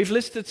 we've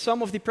listed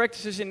some of the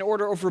practices in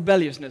order of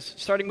rebelliousness,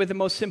 starting with the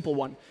most simple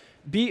one.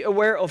 Be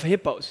aware of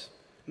hippos.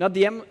 Not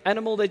the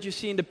animal that you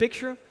see in the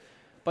picture,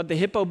 but the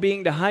hippo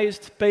being the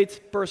highest paid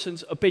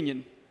person's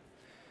opinion.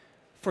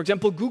 For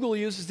example, Google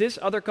uses this,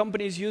 other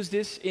companies use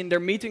this in their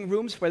meeting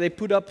rooms where they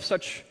put up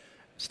such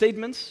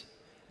statements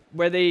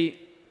where they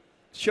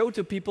show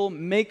to people,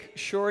 make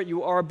sure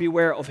you are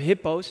beware of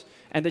hippos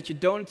and that you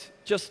don't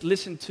just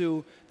listen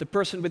to the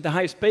person with the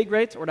highest pay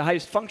grade or the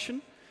highest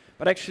function,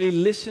 but actually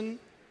listen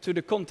to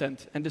the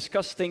content and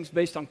discuss things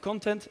based on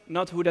content,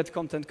 not who that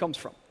content comes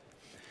from.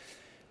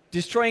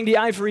 Destroying the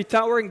ivory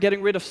tower and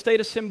getting rid of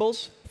status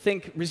symbols.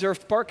 Think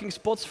reserved parking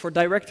spots for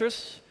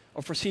directors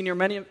or for senior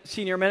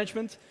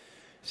management.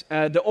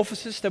 The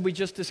offices that we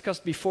just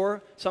discussed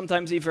before,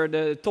 sometimes even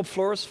the top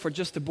floors for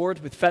just the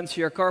board with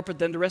fancier carpet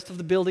than the rest of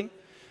the building.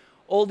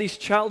 all these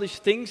childish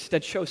things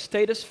that show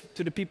status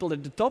to the people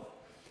at the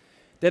top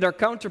that are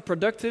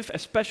counterproductive,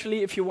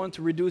 especially if you want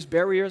to reduce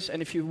barriers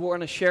and if you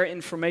want to share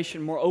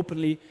information more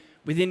openly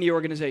within the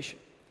organization.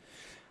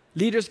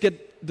 Leaders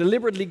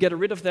deliberately get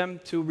rid of them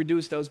to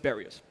reduce those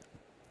barriers.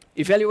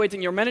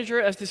 Evaluating your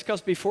manager, as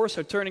discussed before,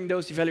 so turning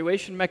those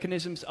evaluation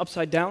mechanisms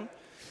upside down.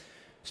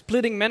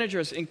 Splitting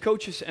managers in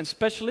coaches and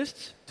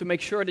specialists to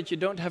make sure that you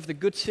don't have the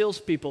good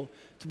salespeople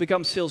to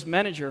become sales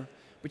manager,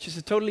 which is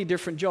a totally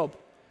different job.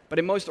 But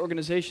in most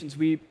organizations,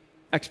 we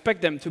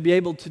expect them to be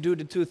able to do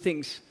the two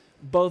things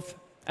both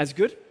as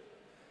good,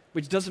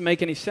 which doesn't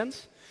make any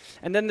sense.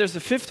 And then there's the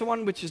fifth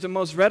one, which is the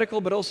most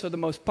radical, but also the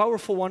most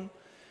powerful one.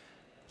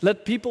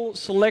 Let people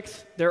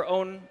select their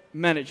own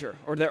manager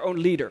or their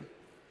own leader.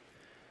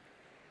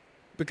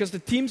 Because the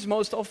teams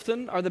most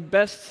often are the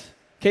best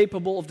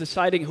capable of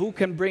deciding who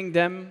can bring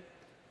them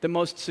the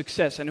most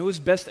success and who's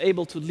best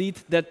able to lead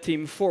that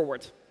team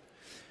forward.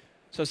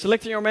 So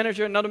selecting your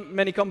manager, not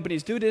many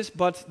companies do this,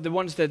 but the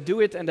ones that do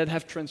it and that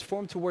have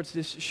transformed towards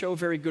this show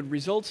very good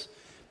results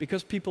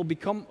because people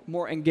become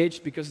more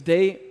engaged because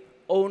they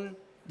own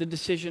the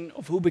decision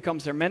of who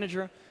becomes their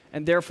manager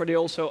and therefore they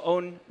also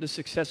own the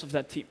success of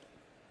that team.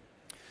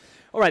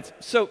 All right,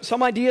 so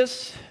some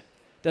ideas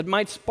that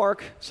might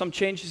spark some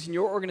changes in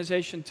your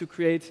organization to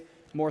create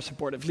more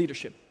supportive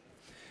leadership.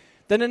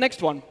 Then the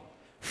next one,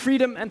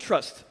 freedom and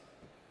trust.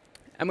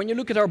 And when you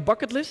look at our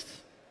bucket list,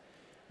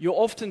 you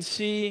often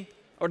see,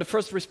 or the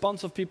first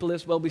response of people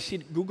is, well, we see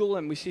Google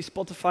and we see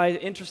Spotify,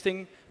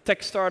 interesting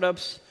tech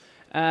startups,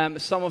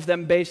 some of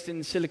them based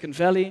in Silicon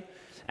Valley,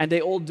 and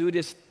they all do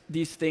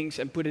these things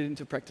and put it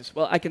into practice.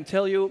 Well, I can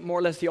tell you more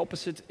or less the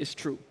opposite is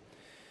true.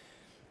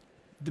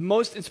 The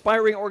most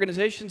inspiring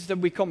organizations that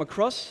we come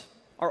across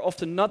are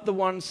often not the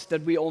ones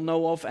that we all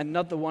know of and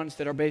not the ones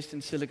that are based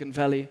in Silicon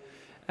Valley,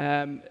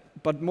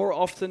 but more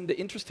often the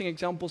interesting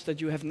examples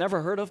that you have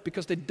never heard of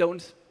because they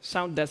don't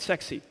sound that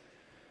sexy.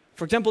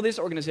 For example, this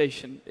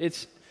organization,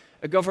 it's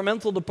a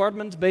governmental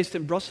department based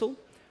in Brussels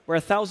where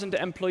 1,000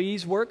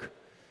 employees work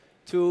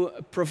to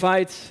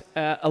provide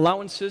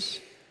allowances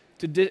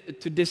to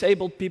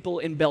disabled people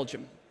in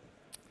Belgium.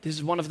 This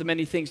is one of the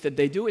many things that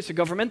they do. It's a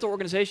governmental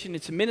organization,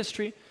 it's a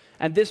ministry,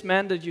 and this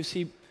man that you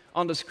see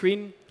on the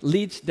screen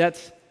leads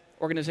that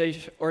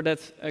organization or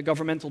that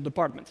governmental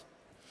department.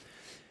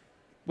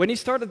 When he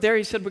started there,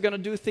 he said, we're going to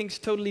do things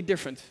totally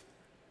different.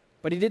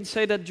 But he didn't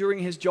say that during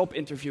his job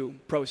interview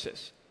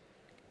process.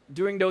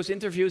 During those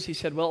interviews, he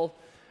said, well,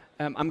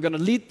 I'm going to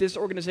lead this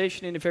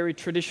organization in a very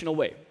traditional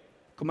way.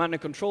 Command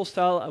and control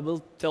style, I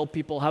will tell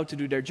people how to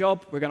do their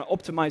job. We're going to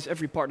optimize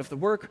every part of the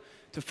work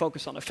to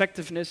focus on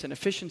effectiveness and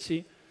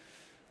efficiency.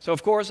 So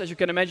of course, as you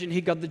can imagine,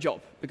 he got the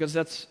job because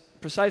that's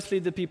precisely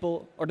the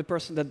people or the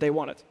person that they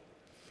wanted.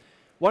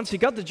 Once he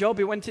got the job,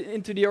 he went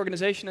into the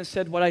organization and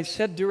said, what I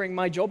said during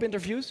my job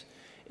interviews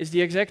is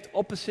the exact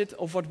opposite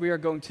of what we are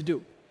going to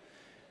do.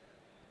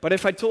 But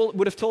if I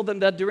would have told them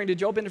that during the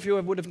job interview,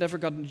 I would have never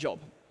gotten the job.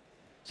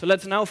 So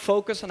let's now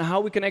focus on how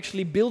we can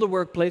actually build a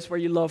workplace where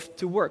you love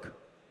to work.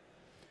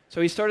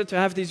 So he started to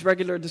have these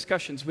regular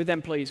discussions with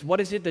employees. What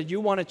is it that you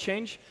want to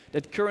change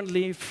that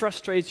currently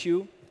frustrates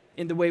you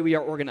in the way we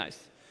are organized?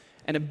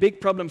 And a big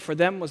problem for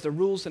them was the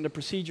rules and the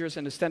procedures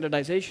and the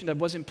standardization that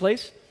was in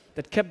place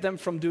that kept them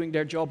from doing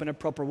their job in a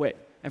proper way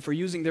and for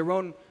using their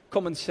own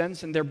common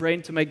sense and their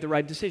brain to make the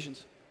right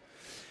decisions.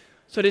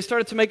 So they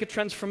started to make a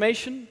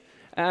transformation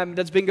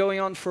that's been going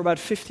on for about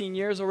 15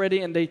 years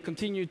already, and they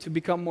continue to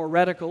become more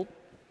radical.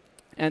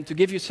 And to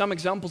give you some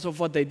examples of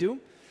what they do,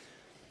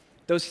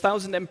 those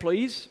 1,000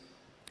 employees,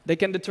 they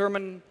can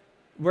determine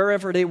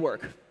wherever they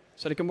work.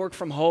 So they can work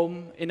from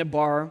home, in a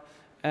bar,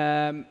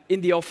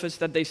 in the office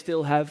that they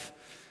still have.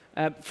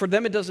 For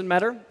them, it doesn't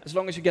matter as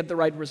long as you get the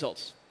right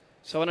results.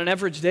 So on an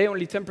average day,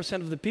 only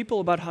 10% of the people,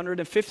 about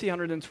 150,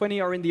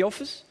 120, are in the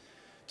office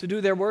to do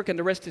their work, and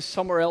the rest is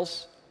somewhere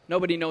else.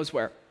 Nobody knows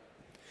where.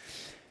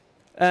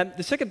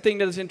 The second thing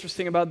that is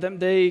interesting about them,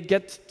 they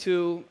get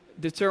to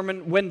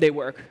determine when they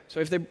work. So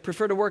if they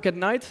prefer to work at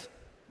night,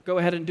 go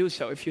ahead and do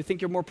so. If you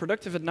think you're more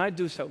productive at night,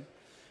 do so.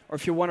 Or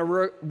if you want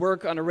to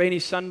work on a rainy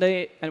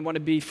Sunday and want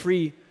to be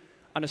free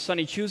on a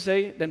sunny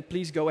Tuesday, then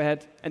please go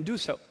ahead and do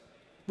so.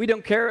 We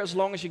don't care as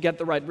long as you get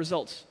the right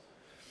results.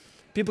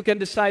 People can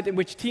decide in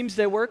which teams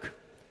they work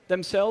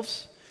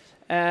themselves,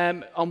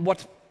 on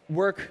what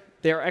work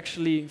they're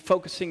actually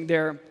focusing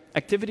their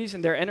activities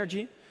and their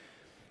energy.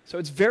 So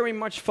it's very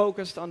much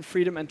focused on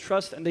freedom and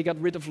trust, and they got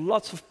rid of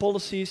lots of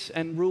policies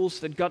and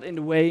rules that got in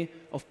the way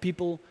of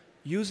people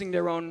using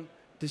their own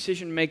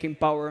decision-making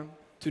power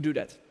to do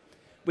that.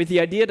 With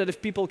the idea that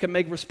if people can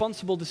make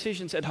responsible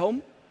decisions at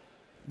home,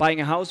 buying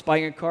a house,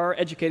 buying a car,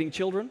 educating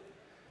children,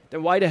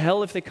 then why the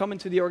hell, if they come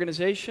into the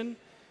organization,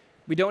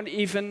 we don't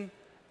even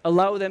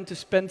allow them to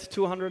spend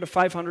 200 or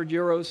 500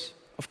 euros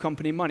of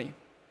company money.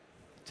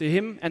 To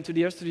him and to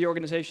the rest of the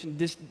organization,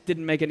 this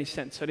didn't make any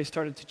sense, so they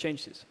started to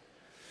change this.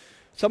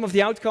 Some of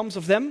the outcomes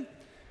of them,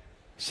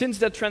 since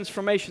that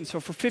transformation, so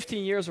for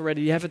 15 years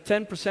already, you have a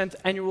 10%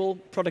 annual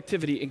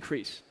productivity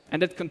increase.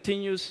 And it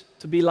continues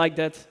to be like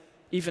that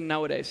even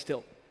nowadays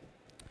still.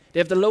 They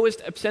have the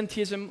lowest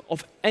absenteeism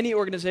of any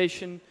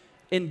organization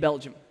in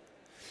Belgium.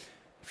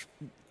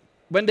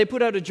 When they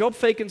put out a job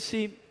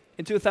vacancy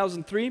in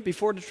 2003,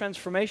 before the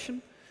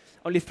transformation,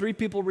 only 3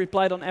 people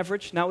replied on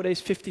average.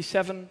 Nowadays,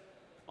 57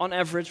 on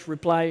average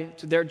reply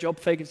to their job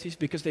vacancies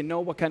because they know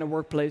what kind of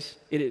workplace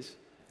it is.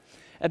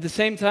 At the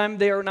same time,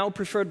 they are now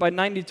preferred by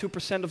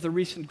 92% of the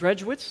recent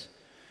graduates,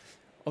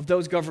 of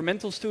those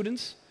governmental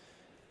students,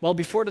 while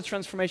before the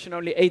transformation,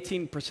 only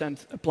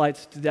 18% applied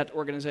to that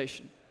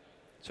organization.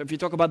 So if you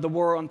talk about the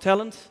war on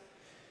talent,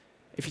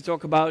 if you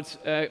talk about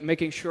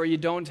making sure you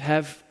don't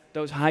have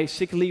those high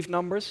sick leave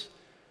numbers,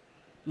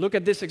 look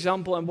at this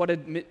example and what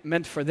it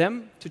meant for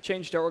them to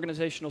change their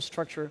organizational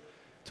structure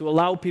to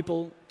allow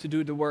people to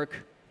do the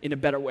work in a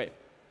better way.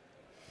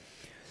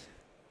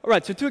 All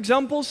right, so 2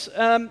 examples.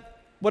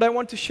 What I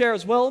want to share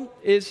as well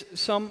is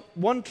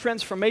one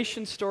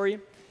transformation story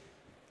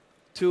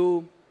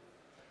to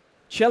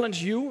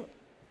challenge you,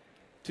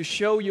 to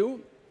show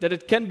you that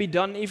it can be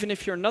done even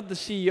if you're not the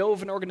CEO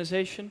of an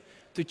organization,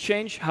 to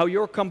change how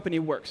your company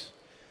works.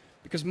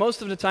 Because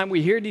most of the time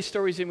we hear these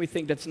stories and we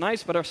think that's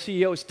nice, but our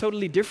CEO is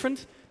totally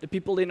different. The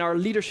people in our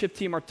leadership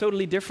team are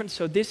totally different,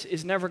 so this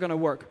is never going to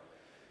work.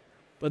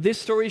 But this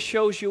story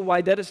shows you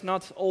why that is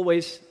not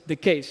always the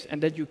case,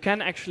 and that you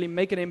can actually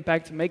make an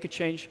impact, make a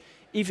change,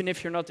 even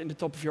if you're not in the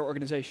top of your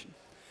organization.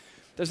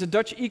 There's a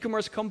Dutch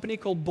e-commerce company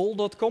called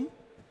bol.com,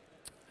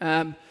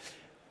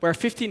 where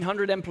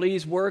 1,500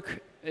 employees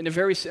work in a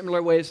very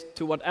similar way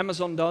to what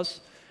Amazon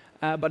does.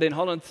 But in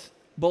Holland,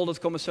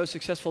 bol.com is so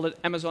successful that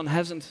Amazon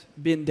hasn't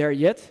been there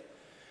yet,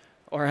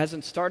 or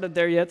hasn't started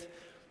there yet.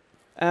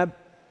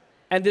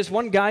 And this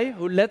one guy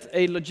who led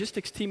a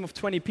logistics team of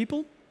 20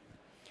 people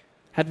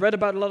had read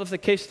about a lot of the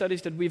case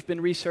studies that we've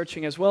been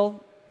researching as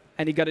well,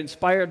 and he got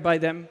inspired by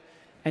them,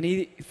 and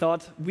he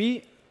thought,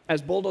 we,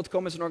 as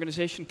bol.com as an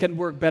organization, can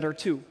work better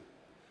too.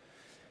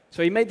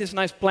 So he made this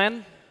nice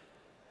plan,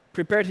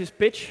 prepared his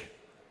pitch,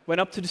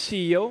 went up to the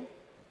CEO,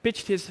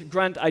 pitched his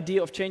grand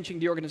idea of changing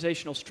the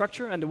organizational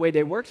structure and the way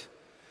they worked.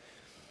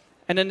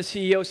 And then the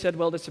CEO said,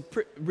 well, that's a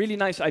really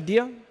nice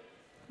idea.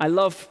 I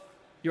love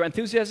your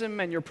enthusiasm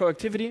and your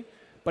proactivity,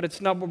 but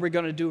it's not what we're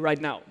going to do right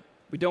now.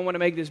 We don't want to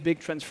make this big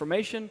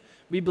transformation.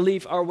 We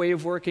believe our way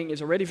of working is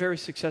already very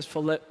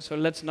successful, so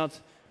let's not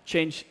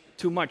change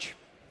too much.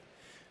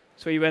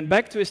 So he went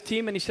back to his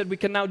team and he said, we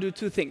can now do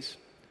 2 things.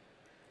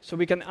 So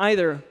we can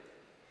either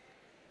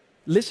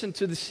listen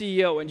to the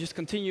CEO and just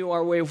continue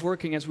our way of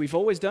working as we've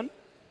always done,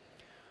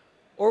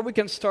 or we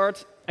can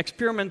start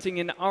experimenting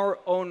in our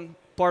own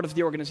part of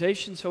the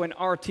organization, so in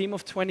our team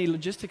of 20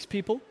 logistics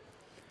people,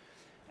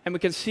 and we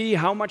can see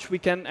how much we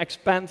can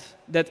expand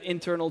that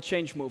internal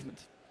change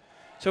movement.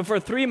 So for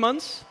 3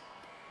 months,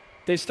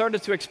 they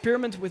started to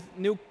experiment with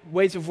new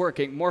ways of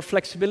working, more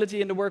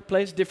flexibility in the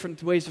workplace,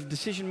 different ways of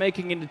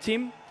decision-making in the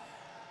team,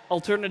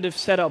 alternative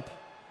setup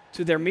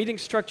to their meeting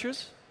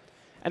structures,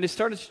 and they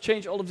started to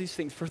change all of these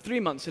things for 3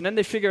 months. And then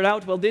they figured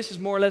out, well, this is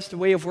more or less the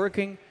way of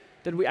working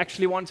that we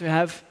actually want to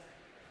have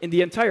in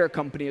the entire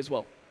company as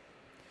well.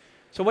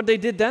 So what they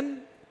did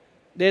then,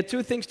 they had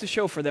 2 things to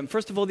show for them.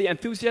 First of all, the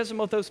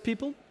enthusiasm of those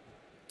people.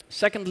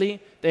 Secondly,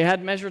 they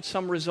had measured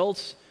some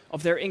results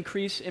of their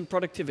increase in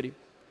productivity.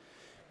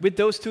 With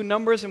those 2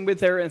 numbers and with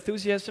their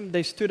enthusiasm,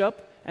 they stood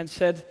up and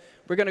said,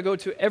 we're going to go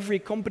to every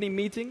company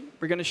meeting,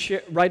 we're going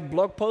to write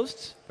blog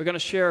posts, we're going to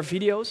share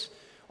videos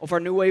of our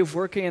new way of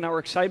working and our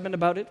excitement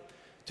about it,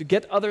 to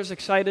get others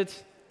excited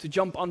to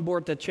jump on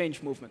board that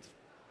change movement.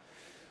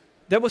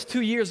 That was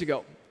 2 years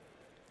ago.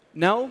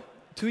 Now,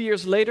 2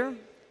 years later,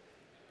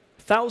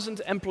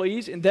 1,000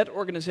 employees in that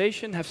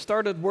organization have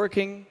started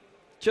working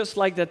just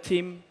like that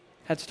team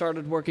had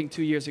started working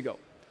 2 years ago.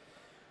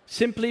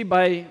 Simply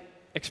by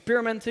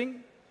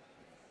experimenting,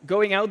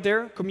 going out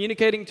there,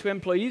 communicating to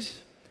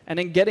employees, and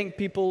then getting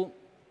people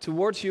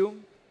towards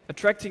you,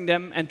 attracting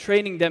them and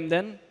training them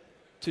then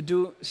to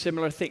do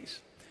similar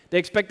things. They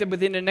expect that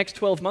within the next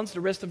 12 months, the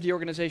rest of the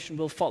organization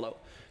will follow.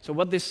 So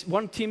what this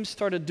one team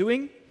started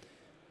doing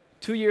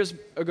 2 years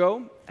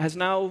ago has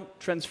now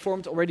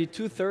transformed already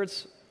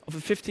 2/3 of a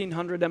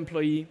 1,500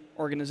 employee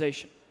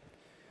organization,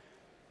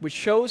 which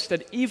shows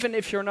that even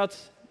if you're not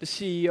the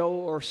CEO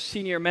or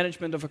senior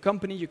management of a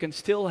company, you can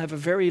still have a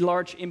very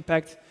large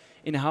impact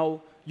in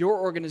how your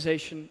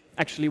organization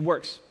actually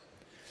works.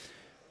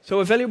 So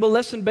a valuable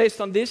lesson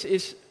based on this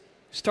is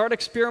start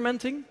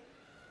experimenting,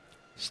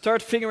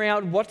 start figuring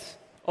out what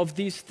of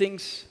these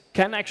things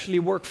can actually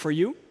work for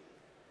you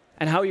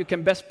and how you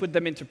can best put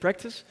them into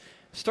practice.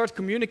 Start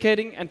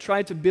communicating and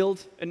try to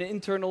build an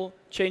internal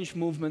change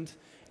movement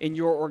in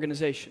your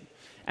organization.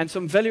 And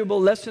some valuable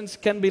lessons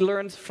can be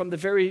learned from the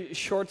very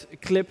short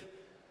clip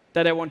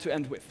that I want to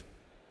end with.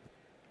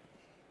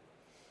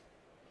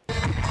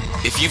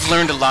 If you've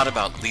learned a lot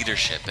about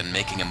leadership and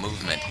making a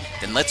movement,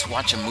 then let's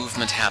watch a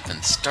movement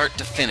happen start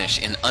to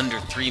finish in under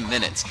 3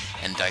 minutes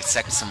and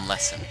dissect some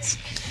lessons.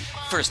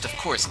 First, of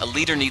course, a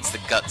leader needs the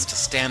guts to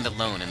stand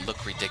alone and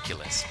look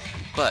ridiculous.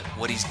 But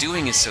what he's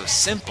doing is so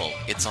simple,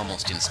 it's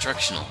almost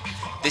instructional.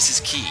 This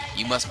is key.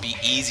 You must be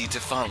easy to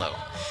follow.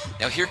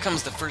 Now here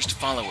comes the first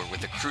follower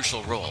with a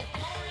crucial role.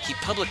 He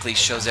publicly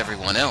shows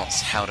everyone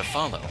else how to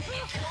follow.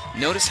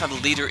 Notice how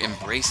the leader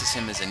embraces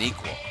him as an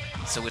equal.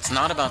 So it's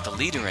not about the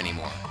leader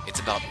anymore. It's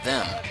about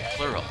them,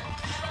 plural.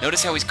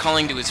 Notice how he's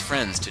calling to his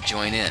friends to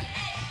join in.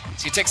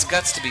 So it takes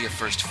guts to be a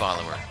first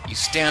follower. You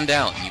stand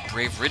out and you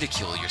brave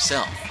ridicule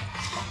yourself.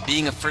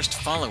 Being a first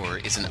follower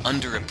is an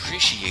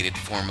underappreciated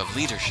form of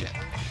leadership.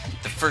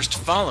 The first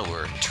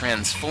follower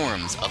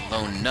transforms a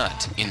lone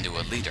nut into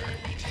a leader.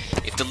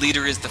 If the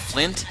leader is the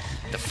flint,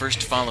 the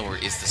first follower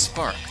is the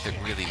spark that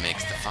really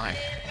makes the fire.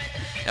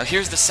 Now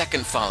here's the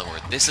second follower.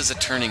 This is a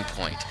turning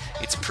point.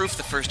 It's proof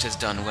the first has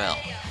done well.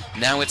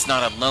 Now it's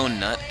not a lone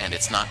nut and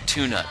it's not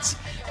two nuts.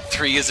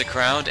 3 is a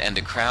crowd and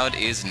a crowd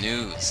is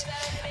news.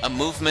 A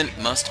movement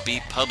must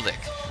be public.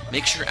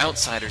 Make sure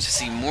outsiders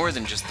see more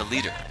than just the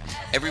leader.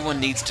 Everyone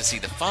needs to see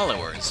the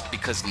followers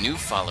because new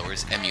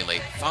followers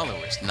emulate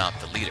followers, not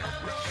the leader.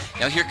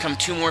 Now here come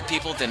 2 more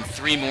people, then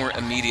 3 more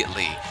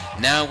immediately.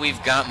 Now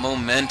we've got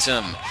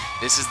momentum.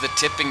 This is the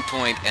tipping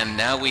point, and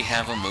now we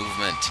have a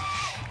movement.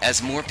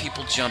 As more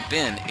people jump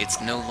in, it's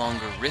no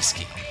longer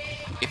risky.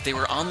 If they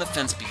were on the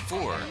fence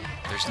before,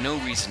 there's no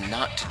reason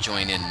not to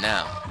join in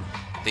now.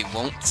 They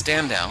won't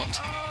stand out,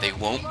 they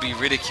won't be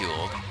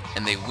ridiculed,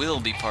 and they will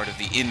be part of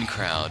the in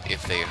crowd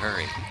if they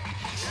hurry.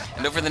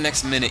 And over the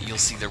next minute you'll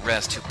see the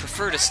rest who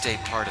prefer to stay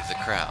part of the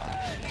crowd,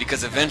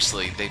 because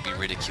eventually they'd be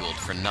ridiculed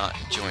for not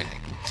joining.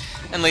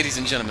 And ladies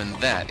and gentlemen,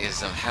 that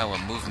is how a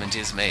movement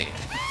is made.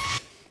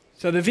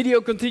 So the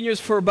video continues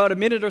for about a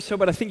minute or so,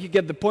 but I think you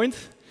get the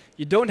point.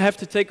 You don't have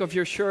to take off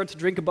your shirt,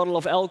 drink a bottle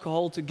of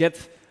alcohol to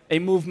get a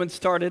movement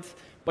started,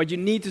 but you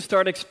need to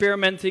start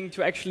experimenting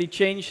to actually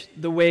change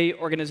the way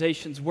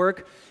organizations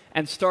work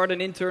and start an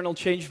internal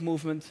change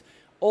movement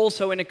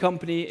also in a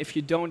company if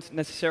you don't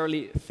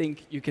necessarily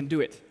think you can do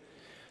it.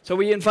 So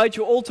we invite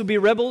you all to be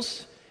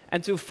rebels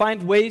and to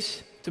find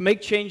ways to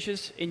make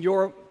changes in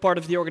your part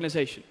of the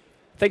organization.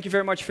 Thank you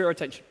very much for your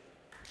attention.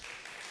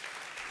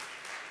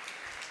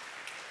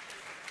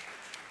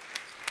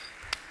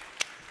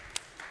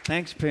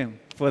 Thanks, Pim,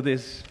 for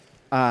this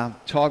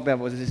talk that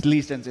was at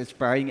least as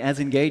inspiring as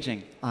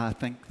engaging.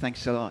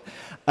 Thanks a lot.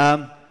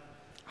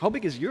 How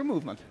big is your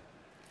movement?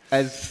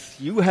 As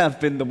you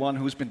have been the one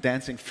who's been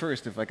dancing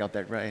first, if I got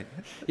that right.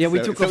 Yeah, we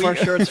took off our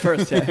shirts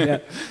first. Yeah.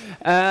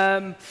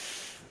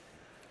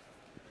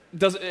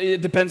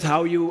 It depends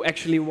how you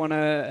actually want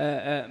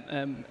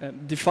to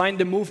define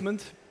the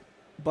movement,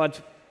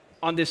 but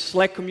on this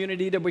Slack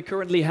community that we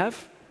currently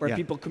have, where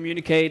people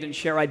communicate and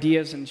share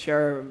ideas and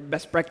share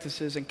best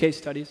practices and case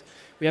studies,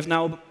 we have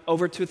now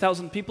over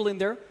 2,000 people in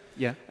there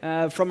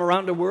from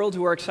around the world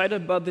who are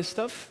excited about this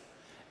stuff.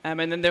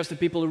 And then there's the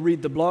people who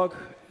read the blog,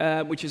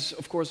 which is,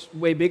 of course,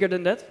 way bigger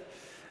than that,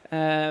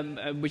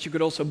 which you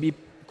could also be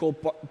called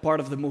part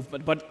of the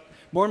movement. But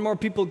more and more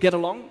people get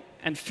along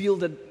and feel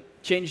that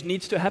change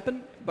needs to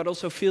happen, but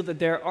also feel that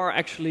there are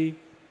actually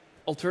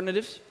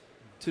alternatives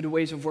to the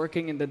ways of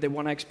working and that they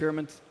want to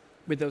experiment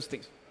with those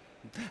things.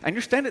 I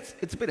understand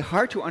it's a bit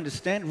hard to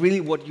understand really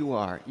what you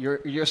are.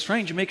 You're a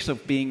strange mix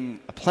of being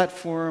a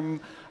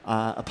platform,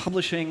 a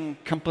publishing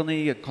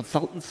company, a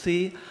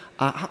consultancy.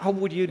 How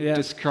would you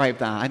describe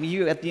that? I mean,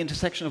 you're at the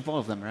intersection of all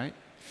of them, right?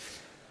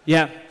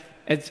 Yeah,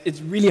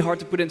 it's really hard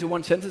to put into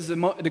one sentence.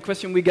 The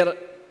question we get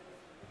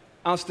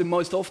asked the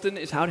most often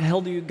is, how the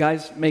hell do you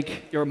guys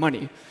make your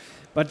money?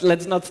 But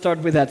let's not start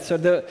with that. So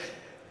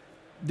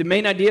the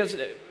main idea is,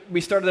 we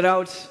started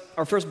out,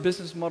 our first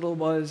business model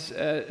was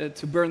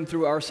to burn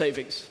through our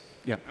savings.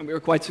 Yeah. And we were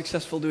quite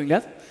successful doing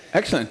that.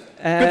 Excellent.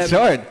 Good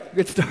start.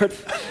 Good start.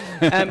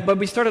 But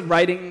we started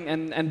writing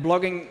and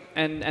blogging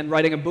and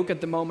writing a book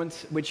at the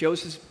moment, which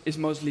Joost is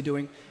mostly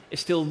doing, is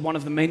still one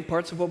of the main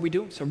parts of what we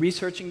do. So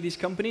researching these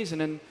companies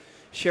and then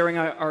sharing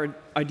our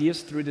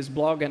ideas through this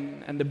blog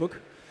and the book.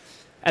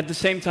 At the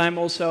same time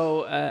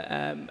also,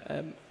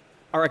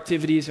 our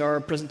activities are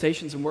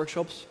presentations and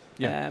workshops,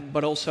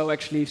 but also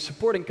actually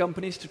supporting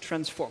companies to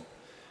transform.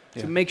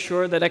 To make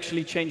sure that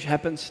actually change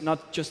happens,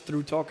 not just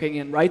through talking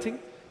and writing,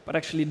 but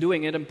actually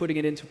doing it and putting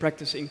it into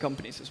practice in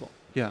companies as well.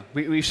 Yeah,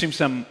 we've seen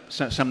some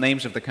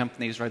names of the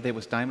companies, right? There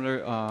was Daimler.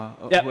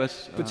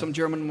 Put some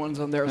German ones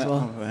on there as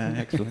well.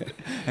 Excellent,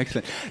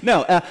 excellent.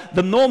 Now,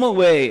 the normal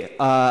way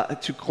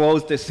to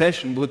close this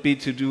session would be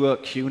to do a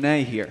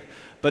Q&A here.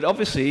 But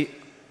obviously,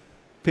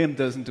 Pim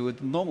doesn't do it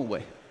the normal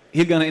way.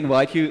 He's going to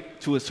invite you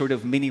to a sort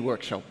of mini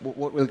workshop.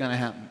 What will going to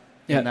happen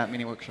in that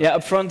mini workshop? Yeah,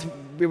 up front,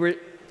 we were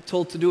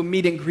told to do a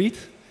meet and greet,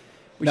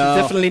 which is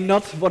definitely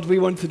not what we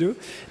want to do.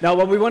 Now,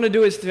 what we want to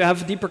do is to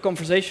have a deeper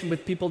conversation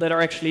with people that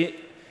are actually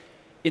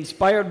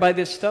inspired by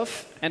this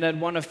stuff and that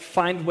want to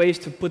find ways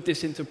to put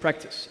this into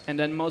practice. And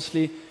then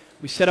mostly,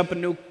 we set up a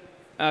new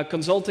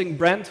consulting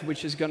brand,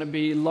 which is going to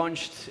be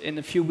launched in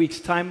a few weeks'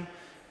 time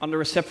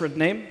under a separate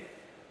name,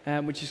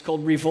 which is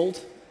called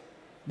Revolt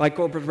by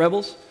Corporate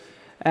Rebels.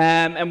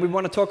 And we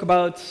want to talk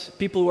about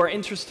people who are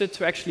interested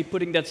to actually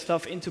putting that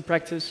stuff into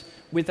practice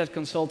with that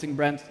consulting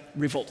brand,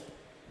 Revolt.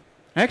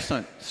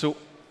 Excellent. So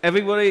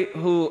everybody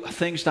who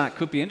thinks that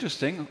could be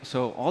interesting,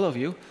 so all of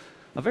you,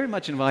 are very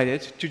much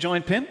invited to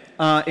join Pim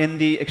in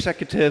the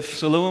executive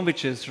saloon,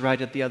 which is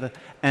right at the other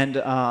end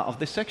of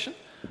this section,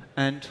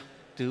 and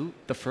do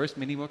the first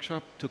mini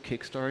workshop to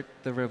kickstart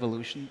the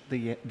revolution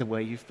the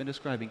way you've been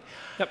describing.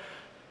 Yep.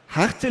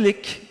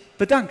 Hartelijk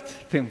bedankt,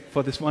 Pim,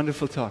 for this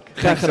wonderful talk.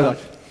 Thanks a lot.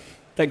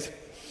 Thanks.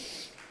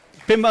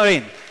 Pim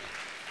Marine.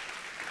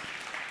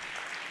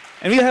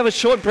 And we'll have a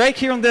short break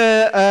here on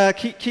the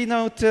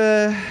keynote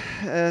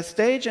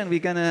stage, and we're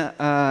going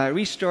to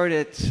restart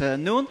at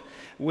noon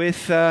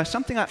with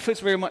something that fits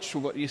very much to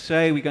what you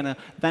say. We're going to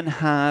then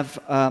have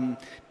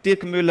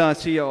Dirk Müller,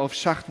 CEO of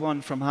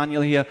Schacht1 from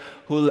Haniel here,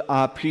 who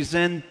will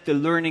present the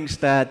learnings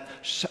that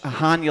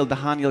Haniel, the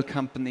Haniel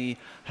company,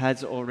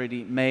 has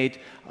already made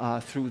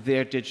through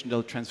their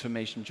digital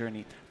transformation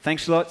journey.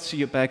 Thanks a lot. See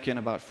you back in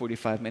about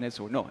 45 minutes,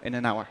 or no, in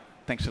an hour.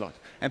 Thanks a lot.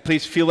 And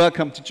please feel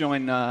welcome to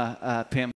join Pim.